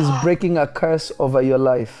 God is breaking a curse over your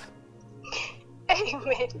life.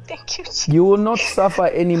 Amen. Thank you, Jesus. You will not suffer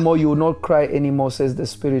anymore. You will not cry anymore, says the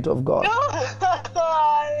Spirit of God.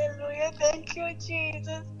 Hallelujah. Thank you,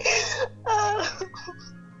 Jesus.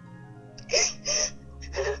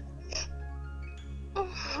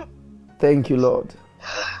 Thank you, Lord.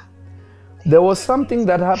 There was something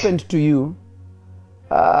that happened to you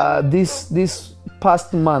this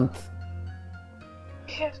past month.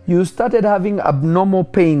 Yes. You started having abnormal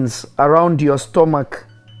pains around your stomach.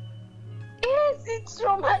 Yes, it's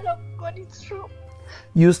true, man of God. It's true.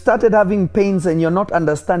 You started having pains and you're not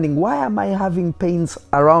understanding, why am I having pains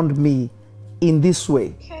around me in this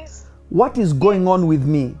way? Yes. What is going on with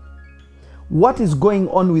me? What is going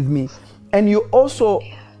on with me? And you also,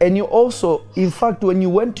 in fact, when you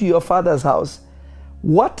went to your father's house,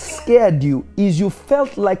 what scared you is you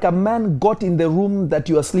felt like a man got in the room that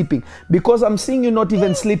you are sleeping. Because I'm seeing you not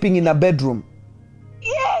even sleeping in a bedroom.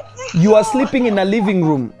 Yes. You are sleeping in a living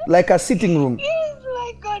room, like a sitting room. Yes,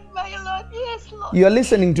 my God, my Lord. Yes, Lord. You are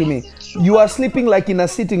listening to me. Yes, it's true. You are sleeping like in a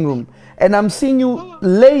sitting room. And I'm seeing you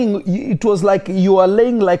laying, it was like you are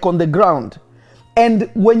laying like on the ground. And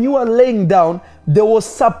when you are laying down, there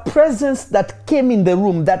was a presence that came in the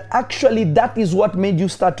room that actually that is what made you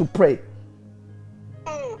start to pray.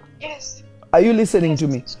 Yes. Are you listening to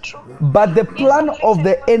me? It's true. But the plan of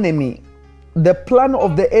the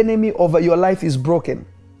enemy over your life is broken.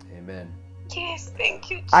 Amen. Yes,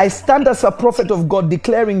 thank you. I stand as a prophet of God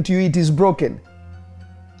declaring to you it is broken.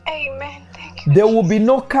 Amen. Thank you. There will be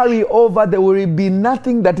no carryover. There will be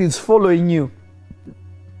nothing that is following you.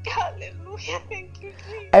 Hallelujah. Thank you,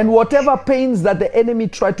 Jesus. And whatever pains that the enemy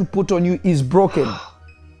tried to put on you is broken.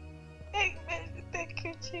 Amen. Thank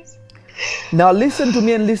you, Jesus. Now listen to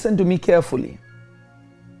me and listen to me carefully.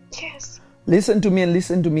 Yes. Listen to me and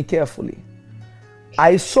listen to me carefully.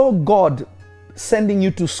 I saw God sending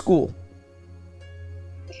you to school.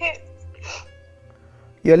 Yes.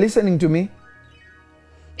 You're listening to me?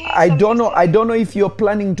 Yes, I don't know if you're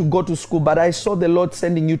planning to go to school, but I saw the Lord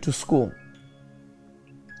sending you to school.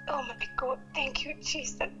 Oh my God. Thank you,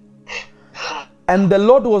 Jesus. And the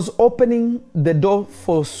Lord was opening the door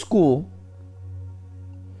for school.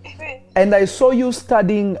 Amen. And I saw you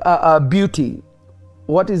studying beauty.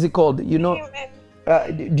 What is it called? You know, Amen.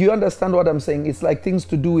 do you understand what I'm saying? It's like things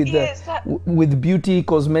to do with Yes, with beauty,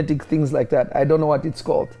 cosmetic, things like that. I don't know what it's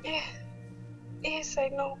called. Yes. Yes, I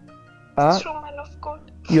know. Huh? True, man of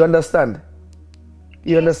God. You understand?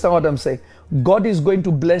 You understand what I'm saying? God is going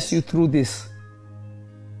to bless you through this.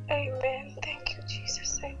 Amen. Thank you,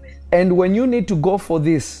 Jesus. Amen. And when you need to go for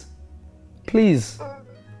this, please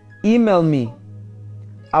email me.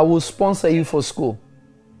 I will sponsor you for school.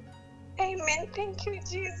 Amen. Thank you,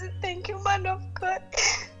 Jesus. Thank you, man of God.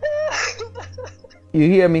 You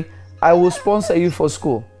hear me? I will sponsor you for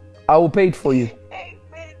school. I will pay it for you.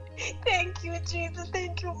 Amen. Thank you, Jesus.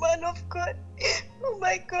 Thank you, man of God. Oh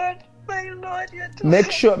my God, my Lord, you're too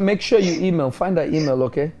Make sure you email. Find that email,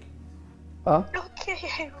 okay? Huh?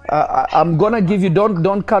 Okay, I will. I'm gonna give you.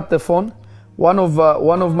 Don't cut the phone. One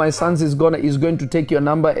of my sons is going to take your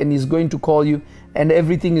number and he's going to call you, and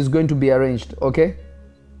everything is going to be arranged. Okay?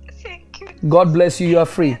 Thank you. God bless you. You are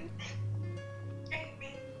free. Amen.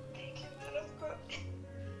 Thank you, man of God.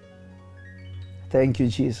 Thank you,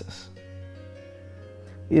 Jesus.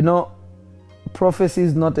 You know, prophecy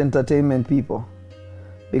is not entertainment, people,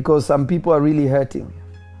 because some people are really hurting.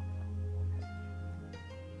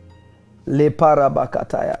 Le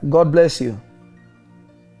parabakataya. God bless you.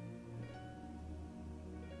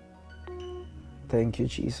 Thank you,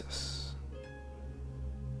 Jesus.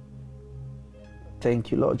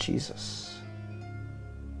 Thank you, Lord Jesus.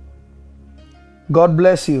 God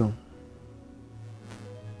bless you.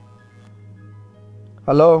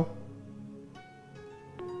 Hello?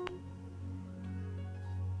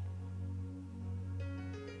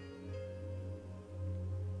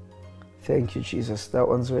 Thank you, Jesus. That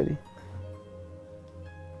one's ready.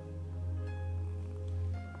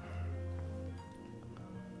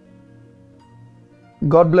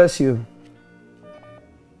 God bless you.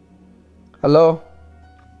 Hello?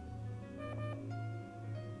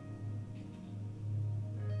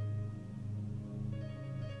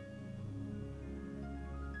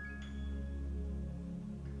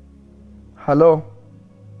 Hello?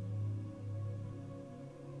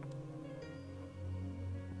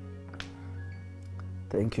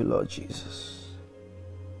 Thank you, Lord Jesus.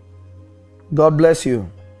 God bless you.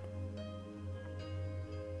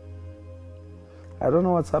 I don't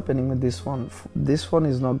know what's happening with this one. This one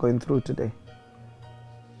is not going through today.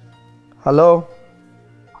 Hello.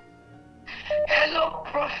 Hello,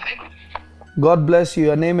 Prophet. God bless you.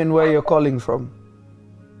 Your name and where you're calling from.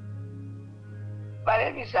 My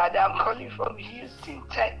name is Ada. I'm calling from Houston,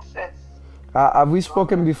 Texas. Have we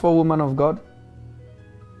spoken before, woman of God?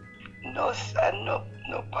 No, sir. No,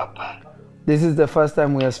 Papa. This is the first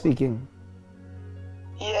time we are speaking.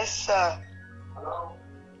 Yes, sir.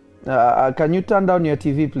 Can you turn down your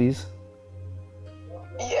TV, please?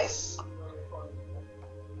 Yes.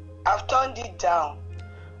 I've turned it down.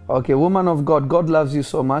 Okay, woman of God, God loves you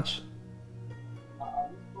so much.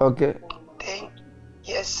 Okay.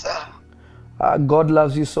 Yes, sir. God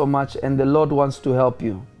loves you so much and the Lord wants to help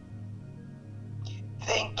you.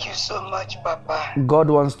 Thank you so much, Papa.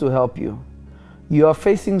 God wants to help you. You are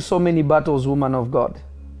facing so many battles, woman of God.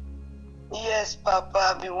 Yes, Papa.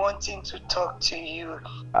 I've been wanting to talk to you.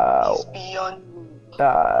 It's beyond me.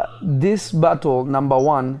 This battle, number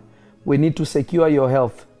one, we need to secure your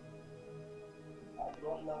health.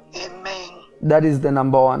 Amen. That is the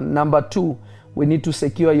number one. Number two, we need to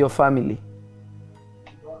secure your family.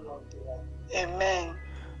 Amen.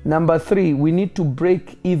 Number three, we need to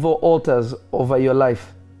break evil altars over your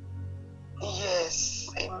life. Yes.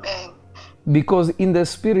 Amen. Because in the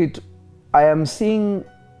spirit, I am seeing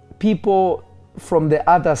people from the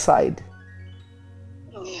other side.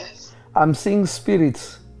 Yes. I'm seeing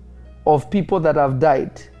spirits of people that have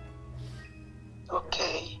died,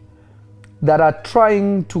 Okay. that are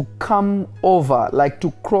trying to come over, like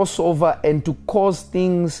to cross over and to cause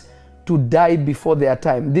things to die before their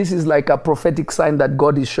time. This is like a prophetic sign that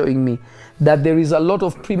God is showing me, that there is a lot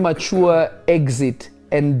of premature exit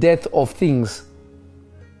and death of things.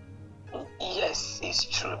 Yes, it's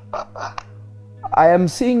true, Papa. I am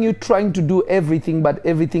seeing you trying to do everything, but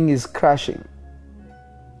everything is crashing.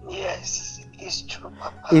 Yes, it's true,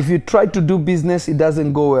 Papa. If you try to do business, it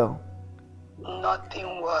doesn't go well.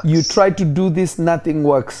 Nothing works. You try to do this, nothing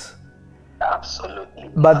works. Absolutely.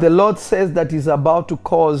 But the Lord says that He's about to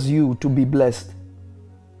cause you to be blessed.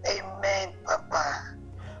 Amen, Papa.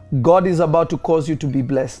 God is about to cause you to be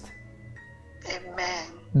blessed. Amen.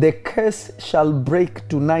 The curse shall break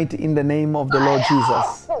tonight in the name of the Lord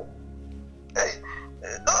Jesus.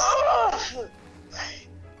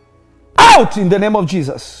 Out in the name of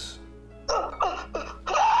Jesus.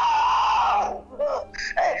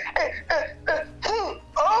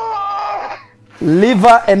 Leave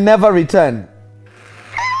her and never return.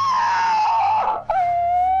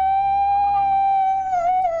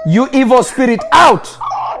 You evil spirit, out!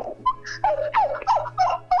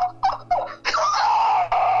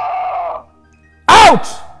 Out!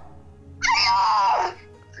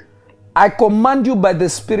 I command you by the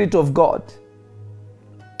Spirit of God,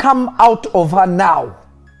 come out of her now.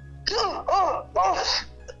 Come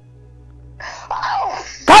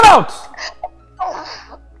out!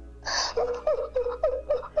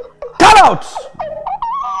 Come out!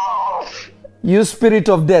 You spirit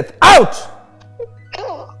of death, out!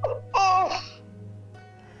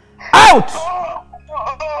 Out!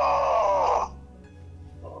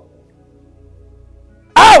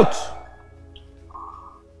 Out!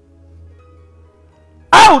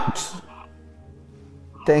 Out!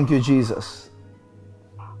 Thank you, Jesus.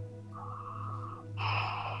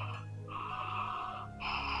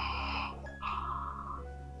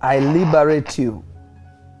 I liberate you.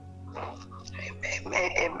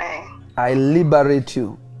 Amen. Amen. I liberate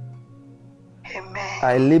you. Amen.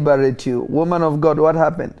 I liberate you. Woman of God, what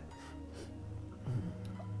happened?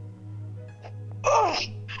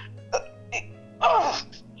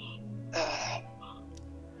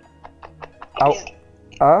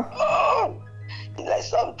 It's like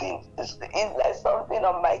something. It's like something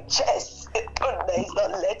on my chest. It's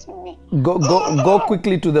not letting me. Go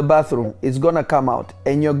quickly to the bathroom. It's gonna come out,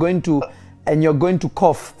 and you're going to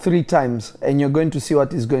cough 3 times, and you're going to see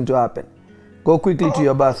what is going to happen. Go quickly to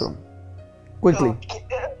your bathroom. Quickly.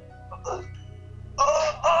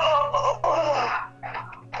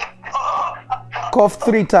 Cough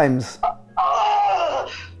 3 times.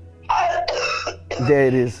 There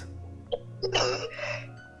it is.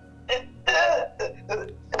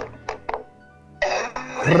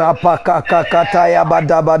 Rapakakakataya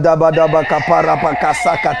badabadabadaba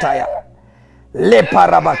kaparapakasakataya.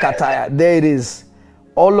 Leparabakataya. There it is.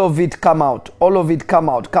 All of it come out. All of it come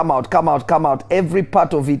out. Come out. Come out. Come out. Every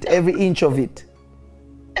part of it. Every inch of it.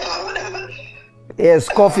 Yes,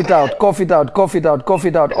 cough it out. Cough it out. Cough it out. Cough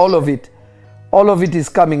it out. All of it. All of it is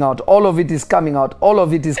coming out. All of it is coming out. All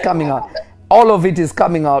of it is coming out. All of it is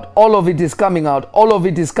coming out. All of it is coming out. All of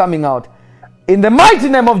it is coming out. In the mighty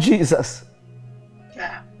name of Jesus.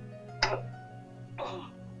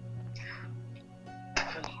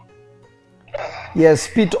 Yes,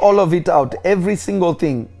 spit all of it out. Every single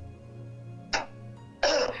thing.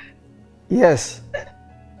 Yes.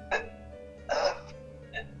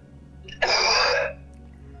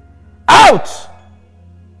 Out!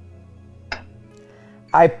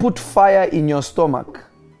 I put fire in your stomach.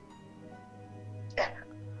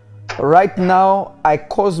 Right now, I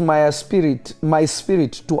cause my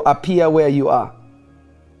spirit to appear where you are.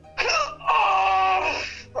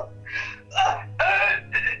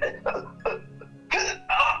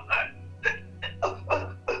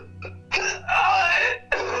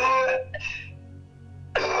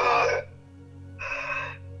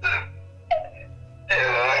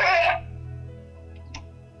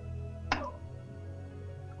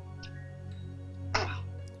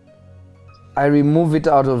 I remove it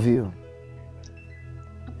out of you.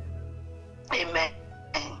 Amen.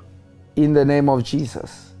 In the name of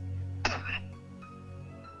Jesus.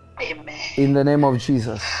 Amen. In the name of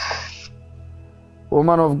Jesus.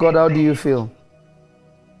 Woman of God, how do you feel?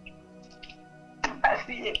 I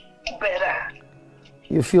feel better.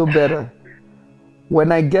 You feel better.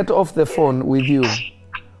 When I get off the phone with you,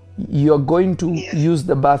 you're going to use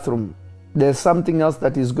the bathroom. There's something else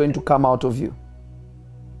that is going to come out of you.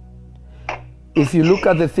 If you look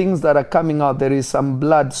at the things that are coming out, there is some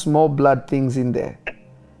blood, small blood things in there.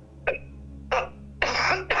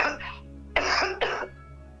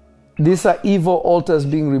 These are evil altars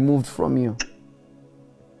being removed from you.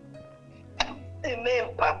 Amen,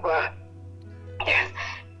 Papa.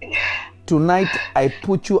 Tonight, I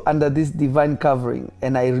put you under this divine covering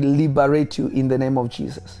and I liberate you in the name of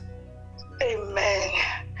Jesus. Amen.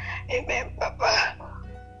 Amen, Papa.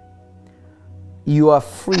 You are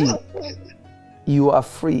free. You are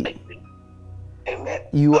free. Amen.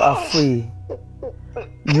 You are free.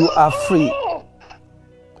 You are free.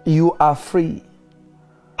 You are free.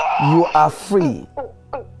 You are free.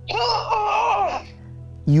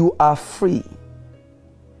 You are free.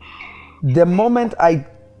 The moment I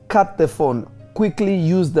cut the phone, quickly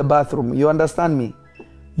use the bathroom. You understand me?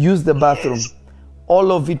 Use the bathroom.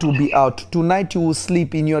 All of it will be out. Tonight you will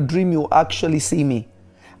sleep. In your dream, you will actually see me.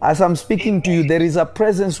 As I'm speaking to you, there is a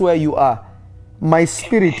presence where you are. My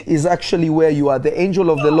spirit is actually where you are. The angel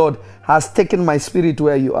of the Lord has taken my spirit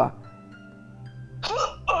where you are.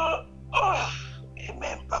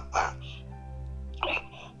 Amen, Papa.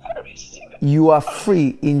 I receive it. You are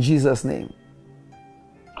free in Jesus' name.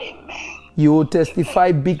 Amen. You will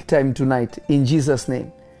testify big time tonight in Jesus'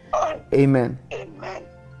 name. Amen. Amen.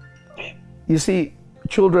 You see,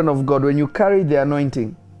 children of God, when you carry the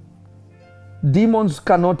anointing, demons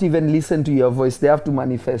cannot even listen to your voice. They have to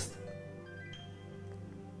manifest.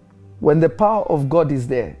 When the power of God is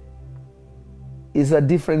there, it's a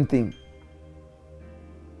different thing.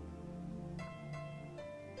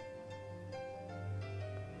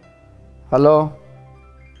 Hello?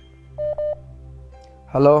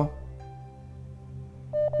 Hello?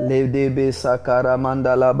 Is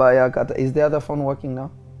the other phone working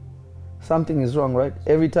now? Something is wrong, right?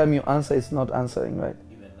 Every time you answer, it's not answering, right?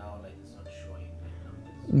 Even now, like it's not showing. Like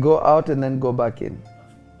numbers. Go out and then go back in.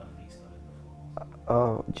 I've restarted the phone.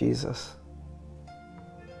 Oh, Jesus.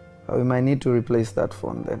 We might need to replace that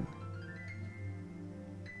phone then.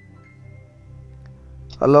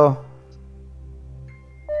 Hello?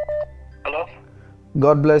 Hello?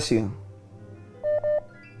 God bless you.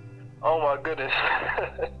 Oh my goodness.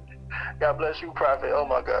 God bless you, Prophet. Oh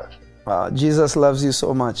my gosh. Jesus loves you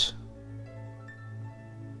so much.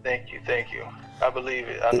 Thank you, thank you. I believe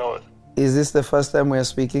it. I know it. Is this the first time we are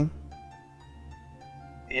speaking?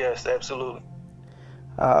 Yes, absolutely.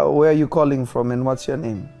 Where are you calling from and what's your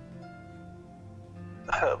name?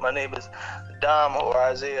 My name is Dom or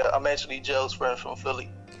Isaiah. I'm actually Joe's friend from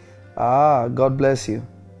Philly. God bless you.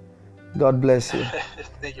 God bless you.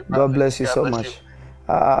 Thank you, God Prophet. bless you so much.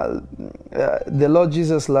 The Lord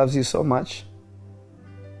Jesus loves you so much.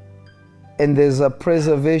 And there's a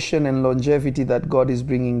preservation and longevity that God is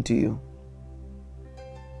bringing to you.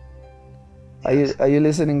 Yes. Are you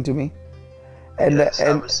listening to me? And Yes,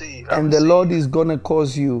 I receive. the Lord is going to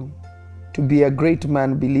cause you to be a great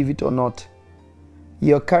man, believe it or not.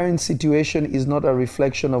 Your current situation is not a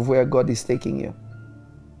reflection of where God is taking you.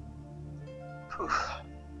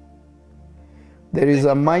 There is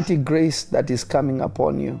a mighty grace that is coming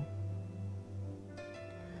upon you.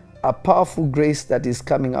 A powerful grace that is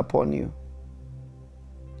coming upon you.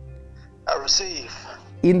 I receive.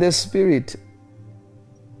 In the spirit,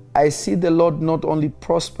 I see the Lord not only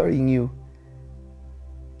prospering you,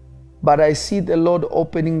 but I see the Lord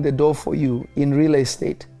opening the door for you in real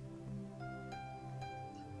estate.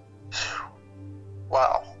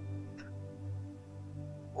 Wow.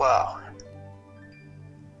 Wow.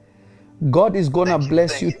 God is going to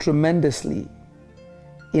bless Thank you you. tremendously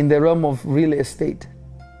in the realm of real estate.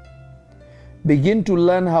 Begin to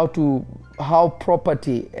learn how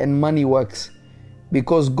property and money works,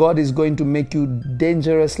 because God is going to make you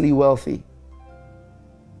dangerously wealthy.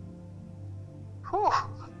 Whew.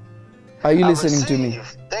 Are you I listening to me?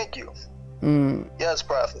 receive. Thank you. Yes,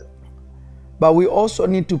 Prophet. But we also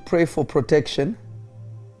need to pray for protection.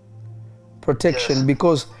 Yes.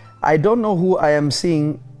 Because I don't know who I am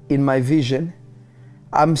seeing in my vision.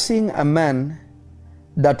 I'm seeing a man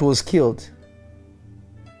that was killed.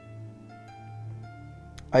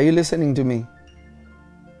 Are you listening to me?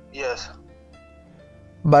 Yes.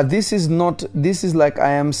 But this is like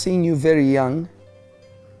I am seeing you very young.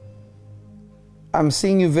 I'm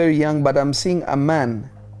seeing you very young, but I'm seeing a man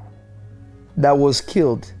that was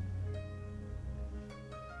killed.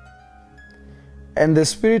 And the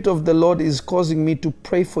Spirit of the Lord is causing me to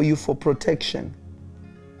pray for you for protection.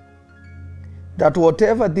 That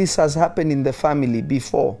whatever this has happened in the family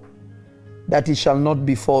before, that it shall not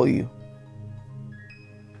befall you.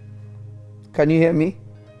 Can you hear me?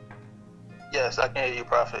 Yes, I can hear you,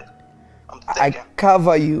 Prophet. I'm I thinking.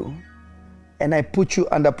 cover you and I put you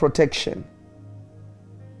under protection.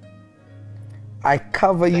 I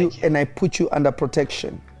cover you Thank you. and I put you under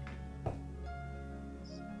protection.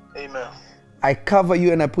 Amen. I cover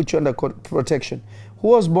you and I put you under protection. Who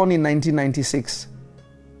was born in 1996?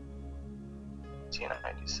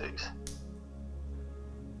 1996.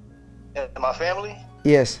 And my family?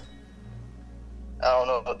 Yes. I don't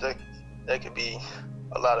know. That could be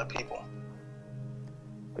a lot of people.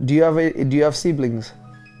 Do you have siblings?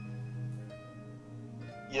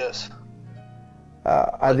 Yes.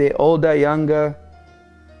 Are they older, younger?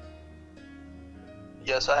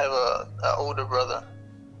 Yes, I have an older brother,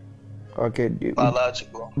 Okay.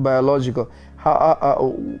 biological. Biological.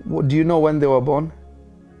 How? Do you know when they were born?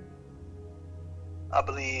 I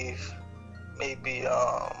believe maybe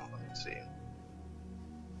let's see,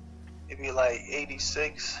 maybe like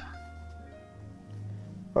 86.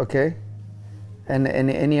 Okay. And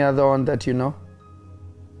any other one that you know?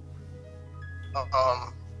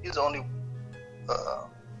 He's only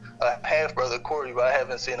a half brother, Corey, but I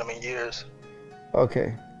haven't seen him in years.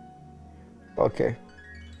 Okay. Okay.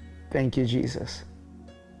 Thank you, Jesus.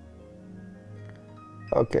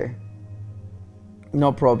 Okay.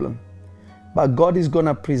 No problem. But God is going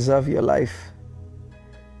to preserve your life.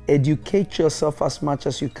 Educate yourself as much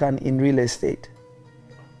as you can in real estate,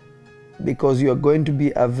 because you are going to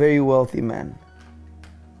be a very wealthy man.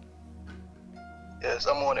 Yes,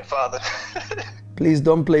 I'm on it, Father. Please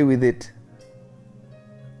don't play with it.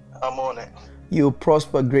 I'm on it. You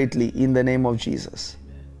prosper greatly in the name of Jesus.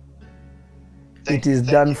 Thank It you, is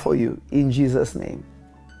thank done you. for you in Jesus' name.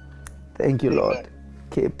 Thank you, Lord.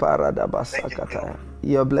 Ke parada basakata.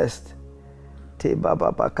 You're blessed. Te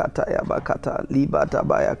baba bakata ya bakata libata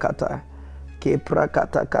baya kata. Ke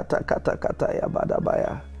prakata kata kata kata ya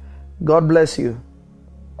badabaya. God bless you.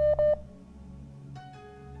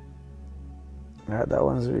 That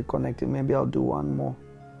one's reconnecting. Maybe I'll do one more.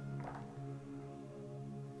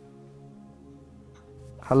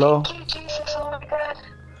 Hello. Thank you, Jesus. Oh my God.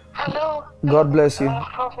 Hello. God bless you.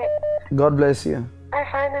 Prophet. God bless you. I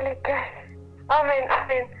finally got. Amen.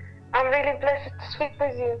 Amen. I'm really blessed to speak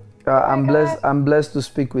with you. I'm blessed. I'm blessed to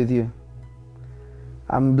speak with you.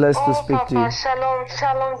 I'm blessed to speak to you. Papa, shalom,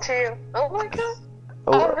 shalom to you. Oh my God.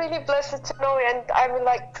 I'm really blessed to know you, and I'm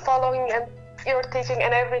like following and your teaching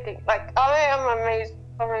and everything. Like I am amazed.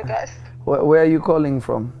 Oh my gosh. Where are you calling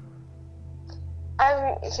from?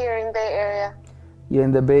 I'm here in Bay Area. You're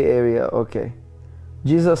in the Bay Area. Okay.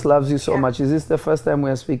 Jesus loves you so much. Is this the first time we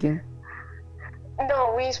are speaking?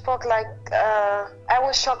 No, we spoke like I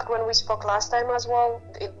was shocked when we spoke last time as well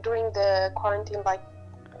during the quarantine, like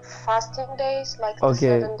fasting days, like the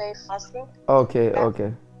 7-day fasting. Okay. Yeah.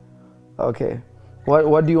 Okay. Okay.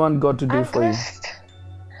 What do you want God to do I'm for you? blessed.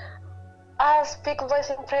 I'll speak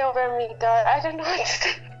blessing, pray over me, God. I don't know what to say.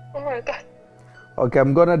 Oh my God. Okay,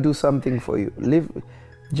 I'm gonna do something for you.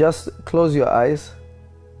 Just close your eyes.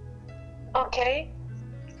 Okay.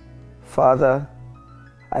 Father,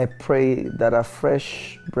 I pray that a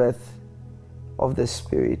fresh breath of the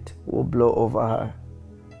Spirit will blow over her.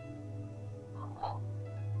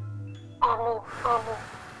 Amen. Amen.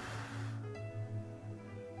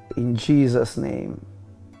 In Jesus' name.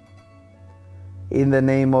 In the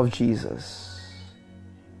name of Jesus.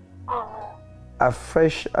 Amen. A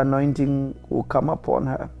fresh anointing will come upon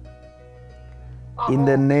her. In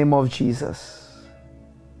the name of Jesus.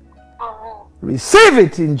 Amen. Receive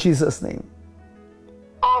it in Jesus' name.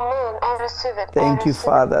 Amen. I receive it. Thank I you, receive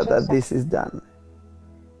Father, it, that Jesus. this is done.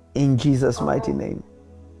 In Jesus' mighty name.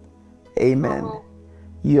 Amen.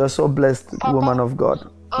 You are so blessed, Papa, woman of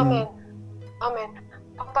God. Amen. Amen.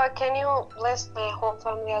 Papa, can you bless my whole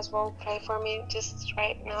family as well? Pray for me just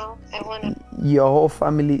right now. I want to. Your whole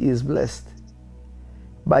family is blessed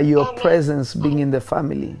by your Amen. presence being in the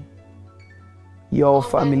family. Your whole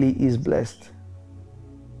family is blessed.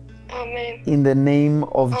 Amen. In the name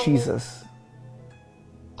of Jesus.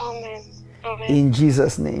 Amen. Amen. In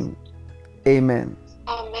Jesus' name. Amen.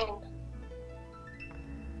 Amen.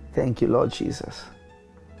 Thank you, Lord Jesus.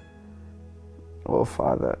 Oh,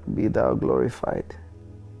 Father, be thou glorified.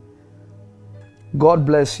 God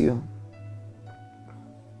bless you.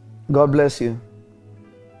 God bless you.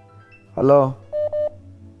 Hello?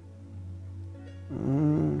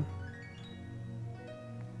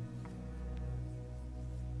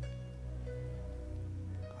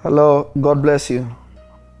 Hello, God bless you.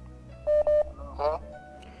 Huh?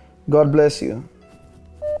 God bless you.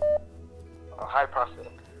 Hi, Prophet.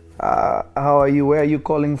 How are you? Where are you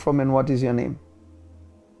calling from and what is your name?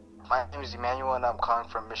 My name is Emmanuel and I'm calling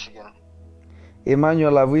from Michigan.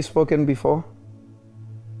 Emmanuel, have we spoken before?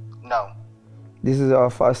 No. This is our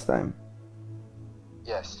first time.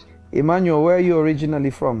 Yes. Emmanuel, where are you originally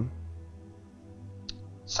from?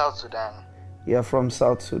 South Sudan. You're from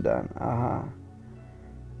South Sudan.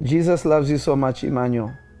 Jesus loves you so much,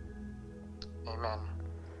 Emmanuel.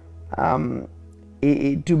 Amen.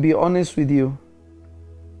 To be honest with you,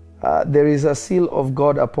 there is a seal of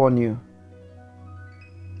God upon you.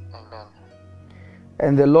 Amen.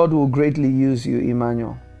 And the Lord will greatly use you,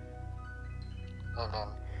 Emmanuel. Amen.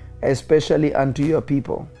 Especially unto your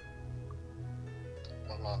people.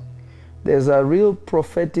 Amen. There's a real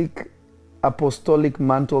prophetic apostolic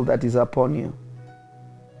mantle that is upon you.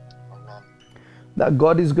 Amen. That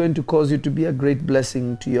God is going to cause you to be a great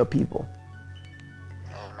blessing to your people.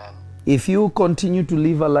 Amen. If you continue to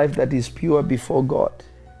live a life that is pure before God,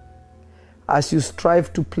 as you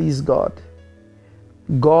strive to please God,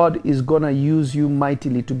 God is going to use you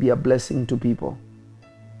mightily to be a blessing to people.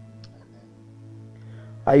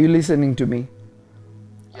 Are you listening to me?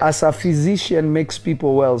 Yes. As a physician makes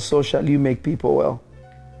people well, so shall you make people well.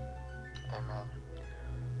 Amen.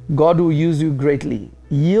 God will use you greatly.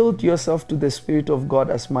 Yield yourself to the Spirit of God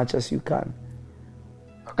as much as you can.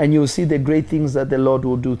 Okay. And you'll see the great things that the Lord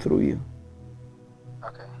will do through you.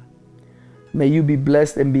 Okay. May you be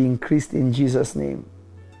blessed and be increased in Jesus' name.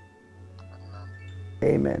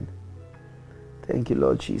 Amen. Thank you,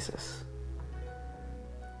 Lord Jesus.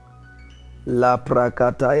 La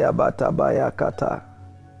prakataya batabaya kata.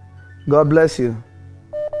 God bless you.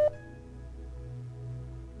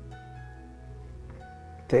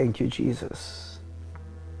 Thank you, Jesus.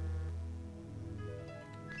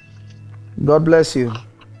 God bless you.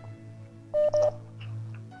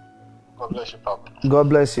 God bless you, Papa. God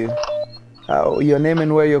bless you. Your name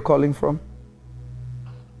and where you're calling from?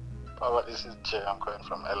 Papa, this is Jay. I'm calling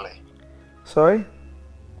from LA. Sorry?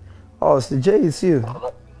 Oh, so Jay, it's you.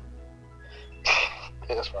 Papa.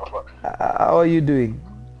 Yes, Papa. How are you doing?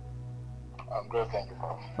 I'm good, thank you,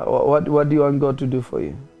 Papa. What do you want God to do for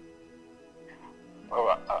you?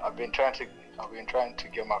 Papa, I've been trying to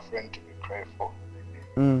get my friend to be prayed for.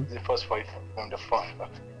 Is it possible if I'm on the phone?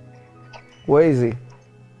 Where is he?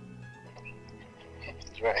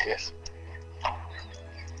 It's right, yes.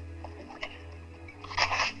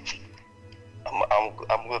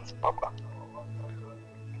 I'm good, Papa.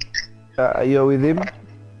 You're with him?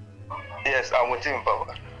 Yes, I'm with him,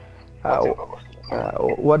 Papa.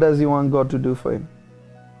 What does he want God to do for him?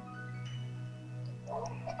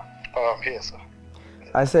 I'm here, sir.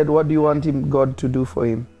 I said, what do you want God to do for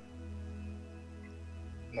him?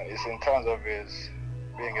 No, it's in terms of his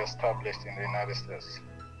being established in the United States.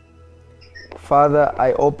 Father,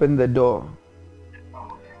 I open the door.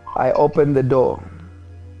 I open the door.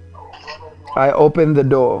 I open the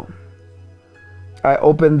door. I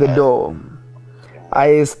open the door.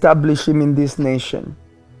 I establish him in this nation.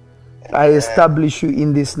 I establish you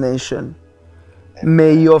in this nation.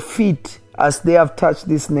 May your feet, as they have touched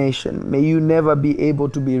this nation, may you never be able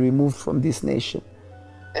to be removed from this nation.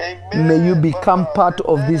 Amen. May you become part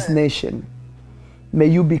of this nation. May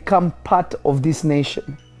you become part of this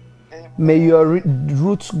nation. May your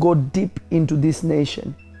roots go deep into this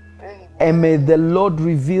nation. And may the Lord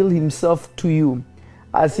reveal himself to you.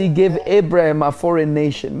 As he gave Abraham a foreign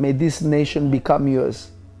nation, may this nation become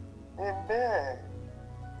yours. Amen.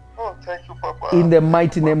 Oh, thank you, Papa. In the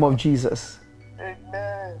mighty name of Jesus.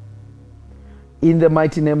 Amen. In the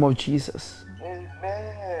mighty name of Jesus.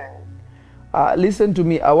 Amen. Listen to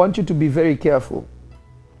me. I want you to be very careful.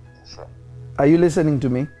 Yes, sir. Are you listening to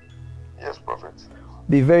me? Yes, Prophet.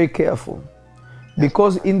 Be very careful.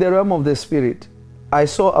 Because in the realm of the Spirit, I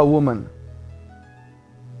saw a woman.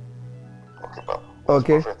 Okay, Papa.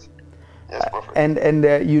 Okay. Prophet. Yes, Prophet.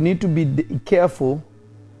 And you need to be careful.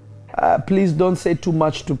 Please don't say too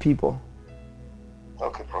much to people.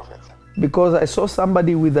 Okay, Prophet. Because I saw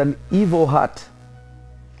somebody with an evil heart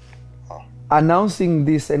announcing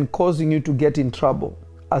this and causing you to get in trouble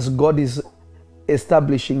as God is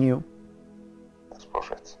establishing you. Yes,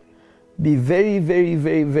 Prophet. Be very, very,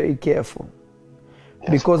 very, very careful.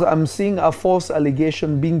 Yes, because I'm seeing a false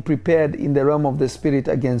allegation being prepared in the realm of the spirit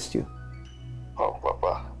against you. Oh,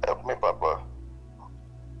 Papa. Help me, Papa.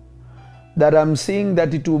 That I'm seeing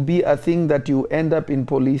that it will be a thing that you end up in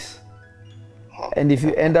police. And if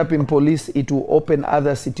you end up in police, it will open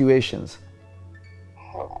other situations.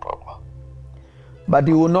 Oh, Papa. But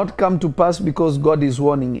it will not come to pass because God is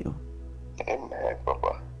warning you. Amen,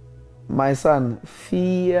 Papa. My son,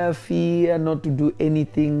 fear not to do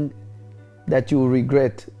anything that you will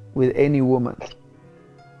regret with any woman.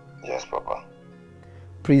 Yes, Papa.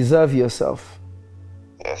 Preserve yourself.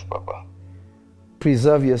 Yes, Papa.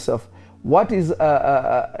 Preserve yourself. What is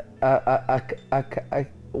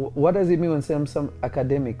what does it mean when some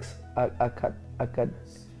academics? Academic.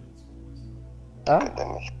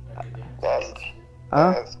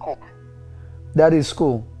 That's school. That is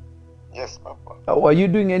school. Yes, Papa. Are you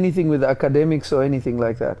doing anything with academics or anything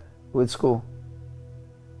like that with school?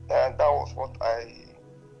 And that was what I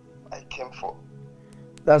came for.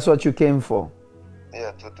 That's what you came for.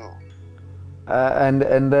 Yeah, to do.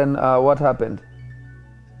 And then what happened?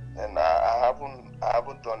 And I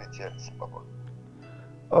haven't done it yet, Papa.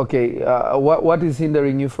 Okay. What is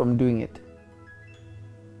hindering you from doing it?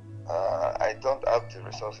 I don't have the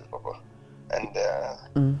resources, Papa. And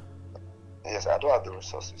yes, I don't have the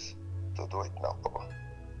resources to do it now, Papa.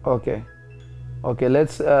 Okay. Okay.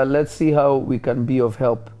 Let's see how we can be of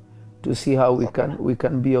help. To see how we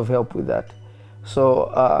can be of help with that.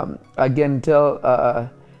 So again, tell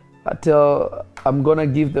I'm gonna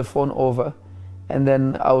give the phone over, and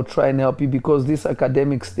then I'll try and help you, because these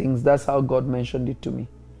academics things, that's how God mentioned it to me,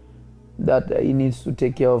 that He needs to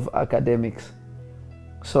take care of academics.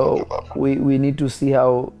 So we need to see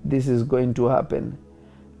how this is going to happen.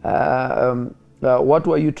 What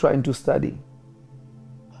were you trying to study?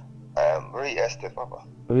 Real estate, Papa.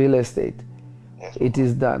 Real estate. Yes, It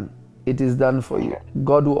is done. It is done for you.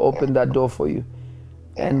 God will open that door for you.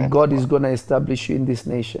 And God is going to establish you in this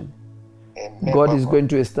nation. Amen, God Papa. is going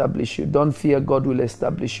to establish you. Don't fear, God will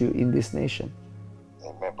establish you in this nation.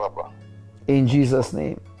 Amen, Papa. In Jesus'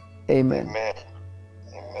 name. Amen. Amen.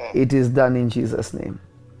 Amen. It is done in Jesus' name.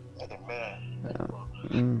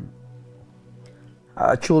 Amen.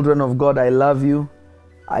 Children of God, I love you.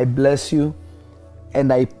 I bless you.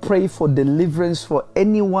 And I pray for deliverance for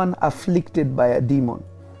anyone afflicted by a demon.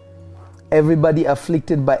 Everybody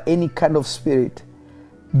afflicted by any kind of spirit.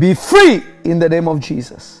 Be free in the name of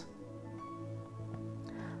Jesus.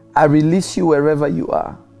 I release you wherever you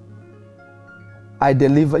are. I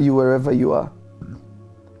deliver you wherever you are.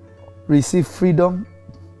 Receive freedom.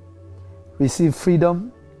 Receive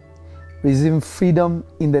freedom. Receive freedom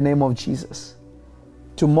in the name of Jesus.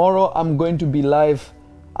 Tomorrow I'm going to be live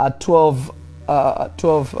at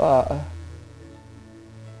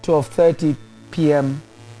 12:30 p.m.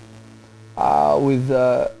 With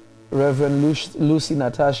Reverend Lucy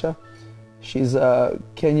Natasha. She's a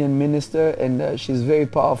Kenyan minister, and she's very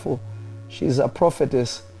powerful. She's a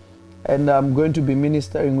prophetess, and I'm going to be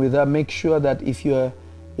ministering with her. Make sure that if you're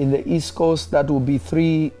in the East Coast, that will be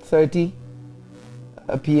 3:30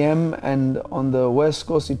 p.m. and on the West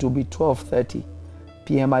Coast it will be 12:30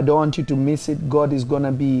 p.m. I don't want you to miss it. God is going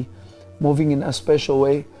to be moving in a special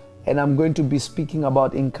way, and I'm going to be speaking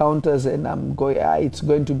about encounters, and it's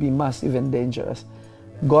going to be massive and dangerous.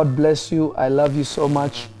 God bless you. I love you so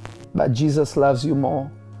much, but Jesus loves you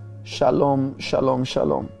more. Shalom, shalom,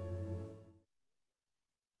 shalom.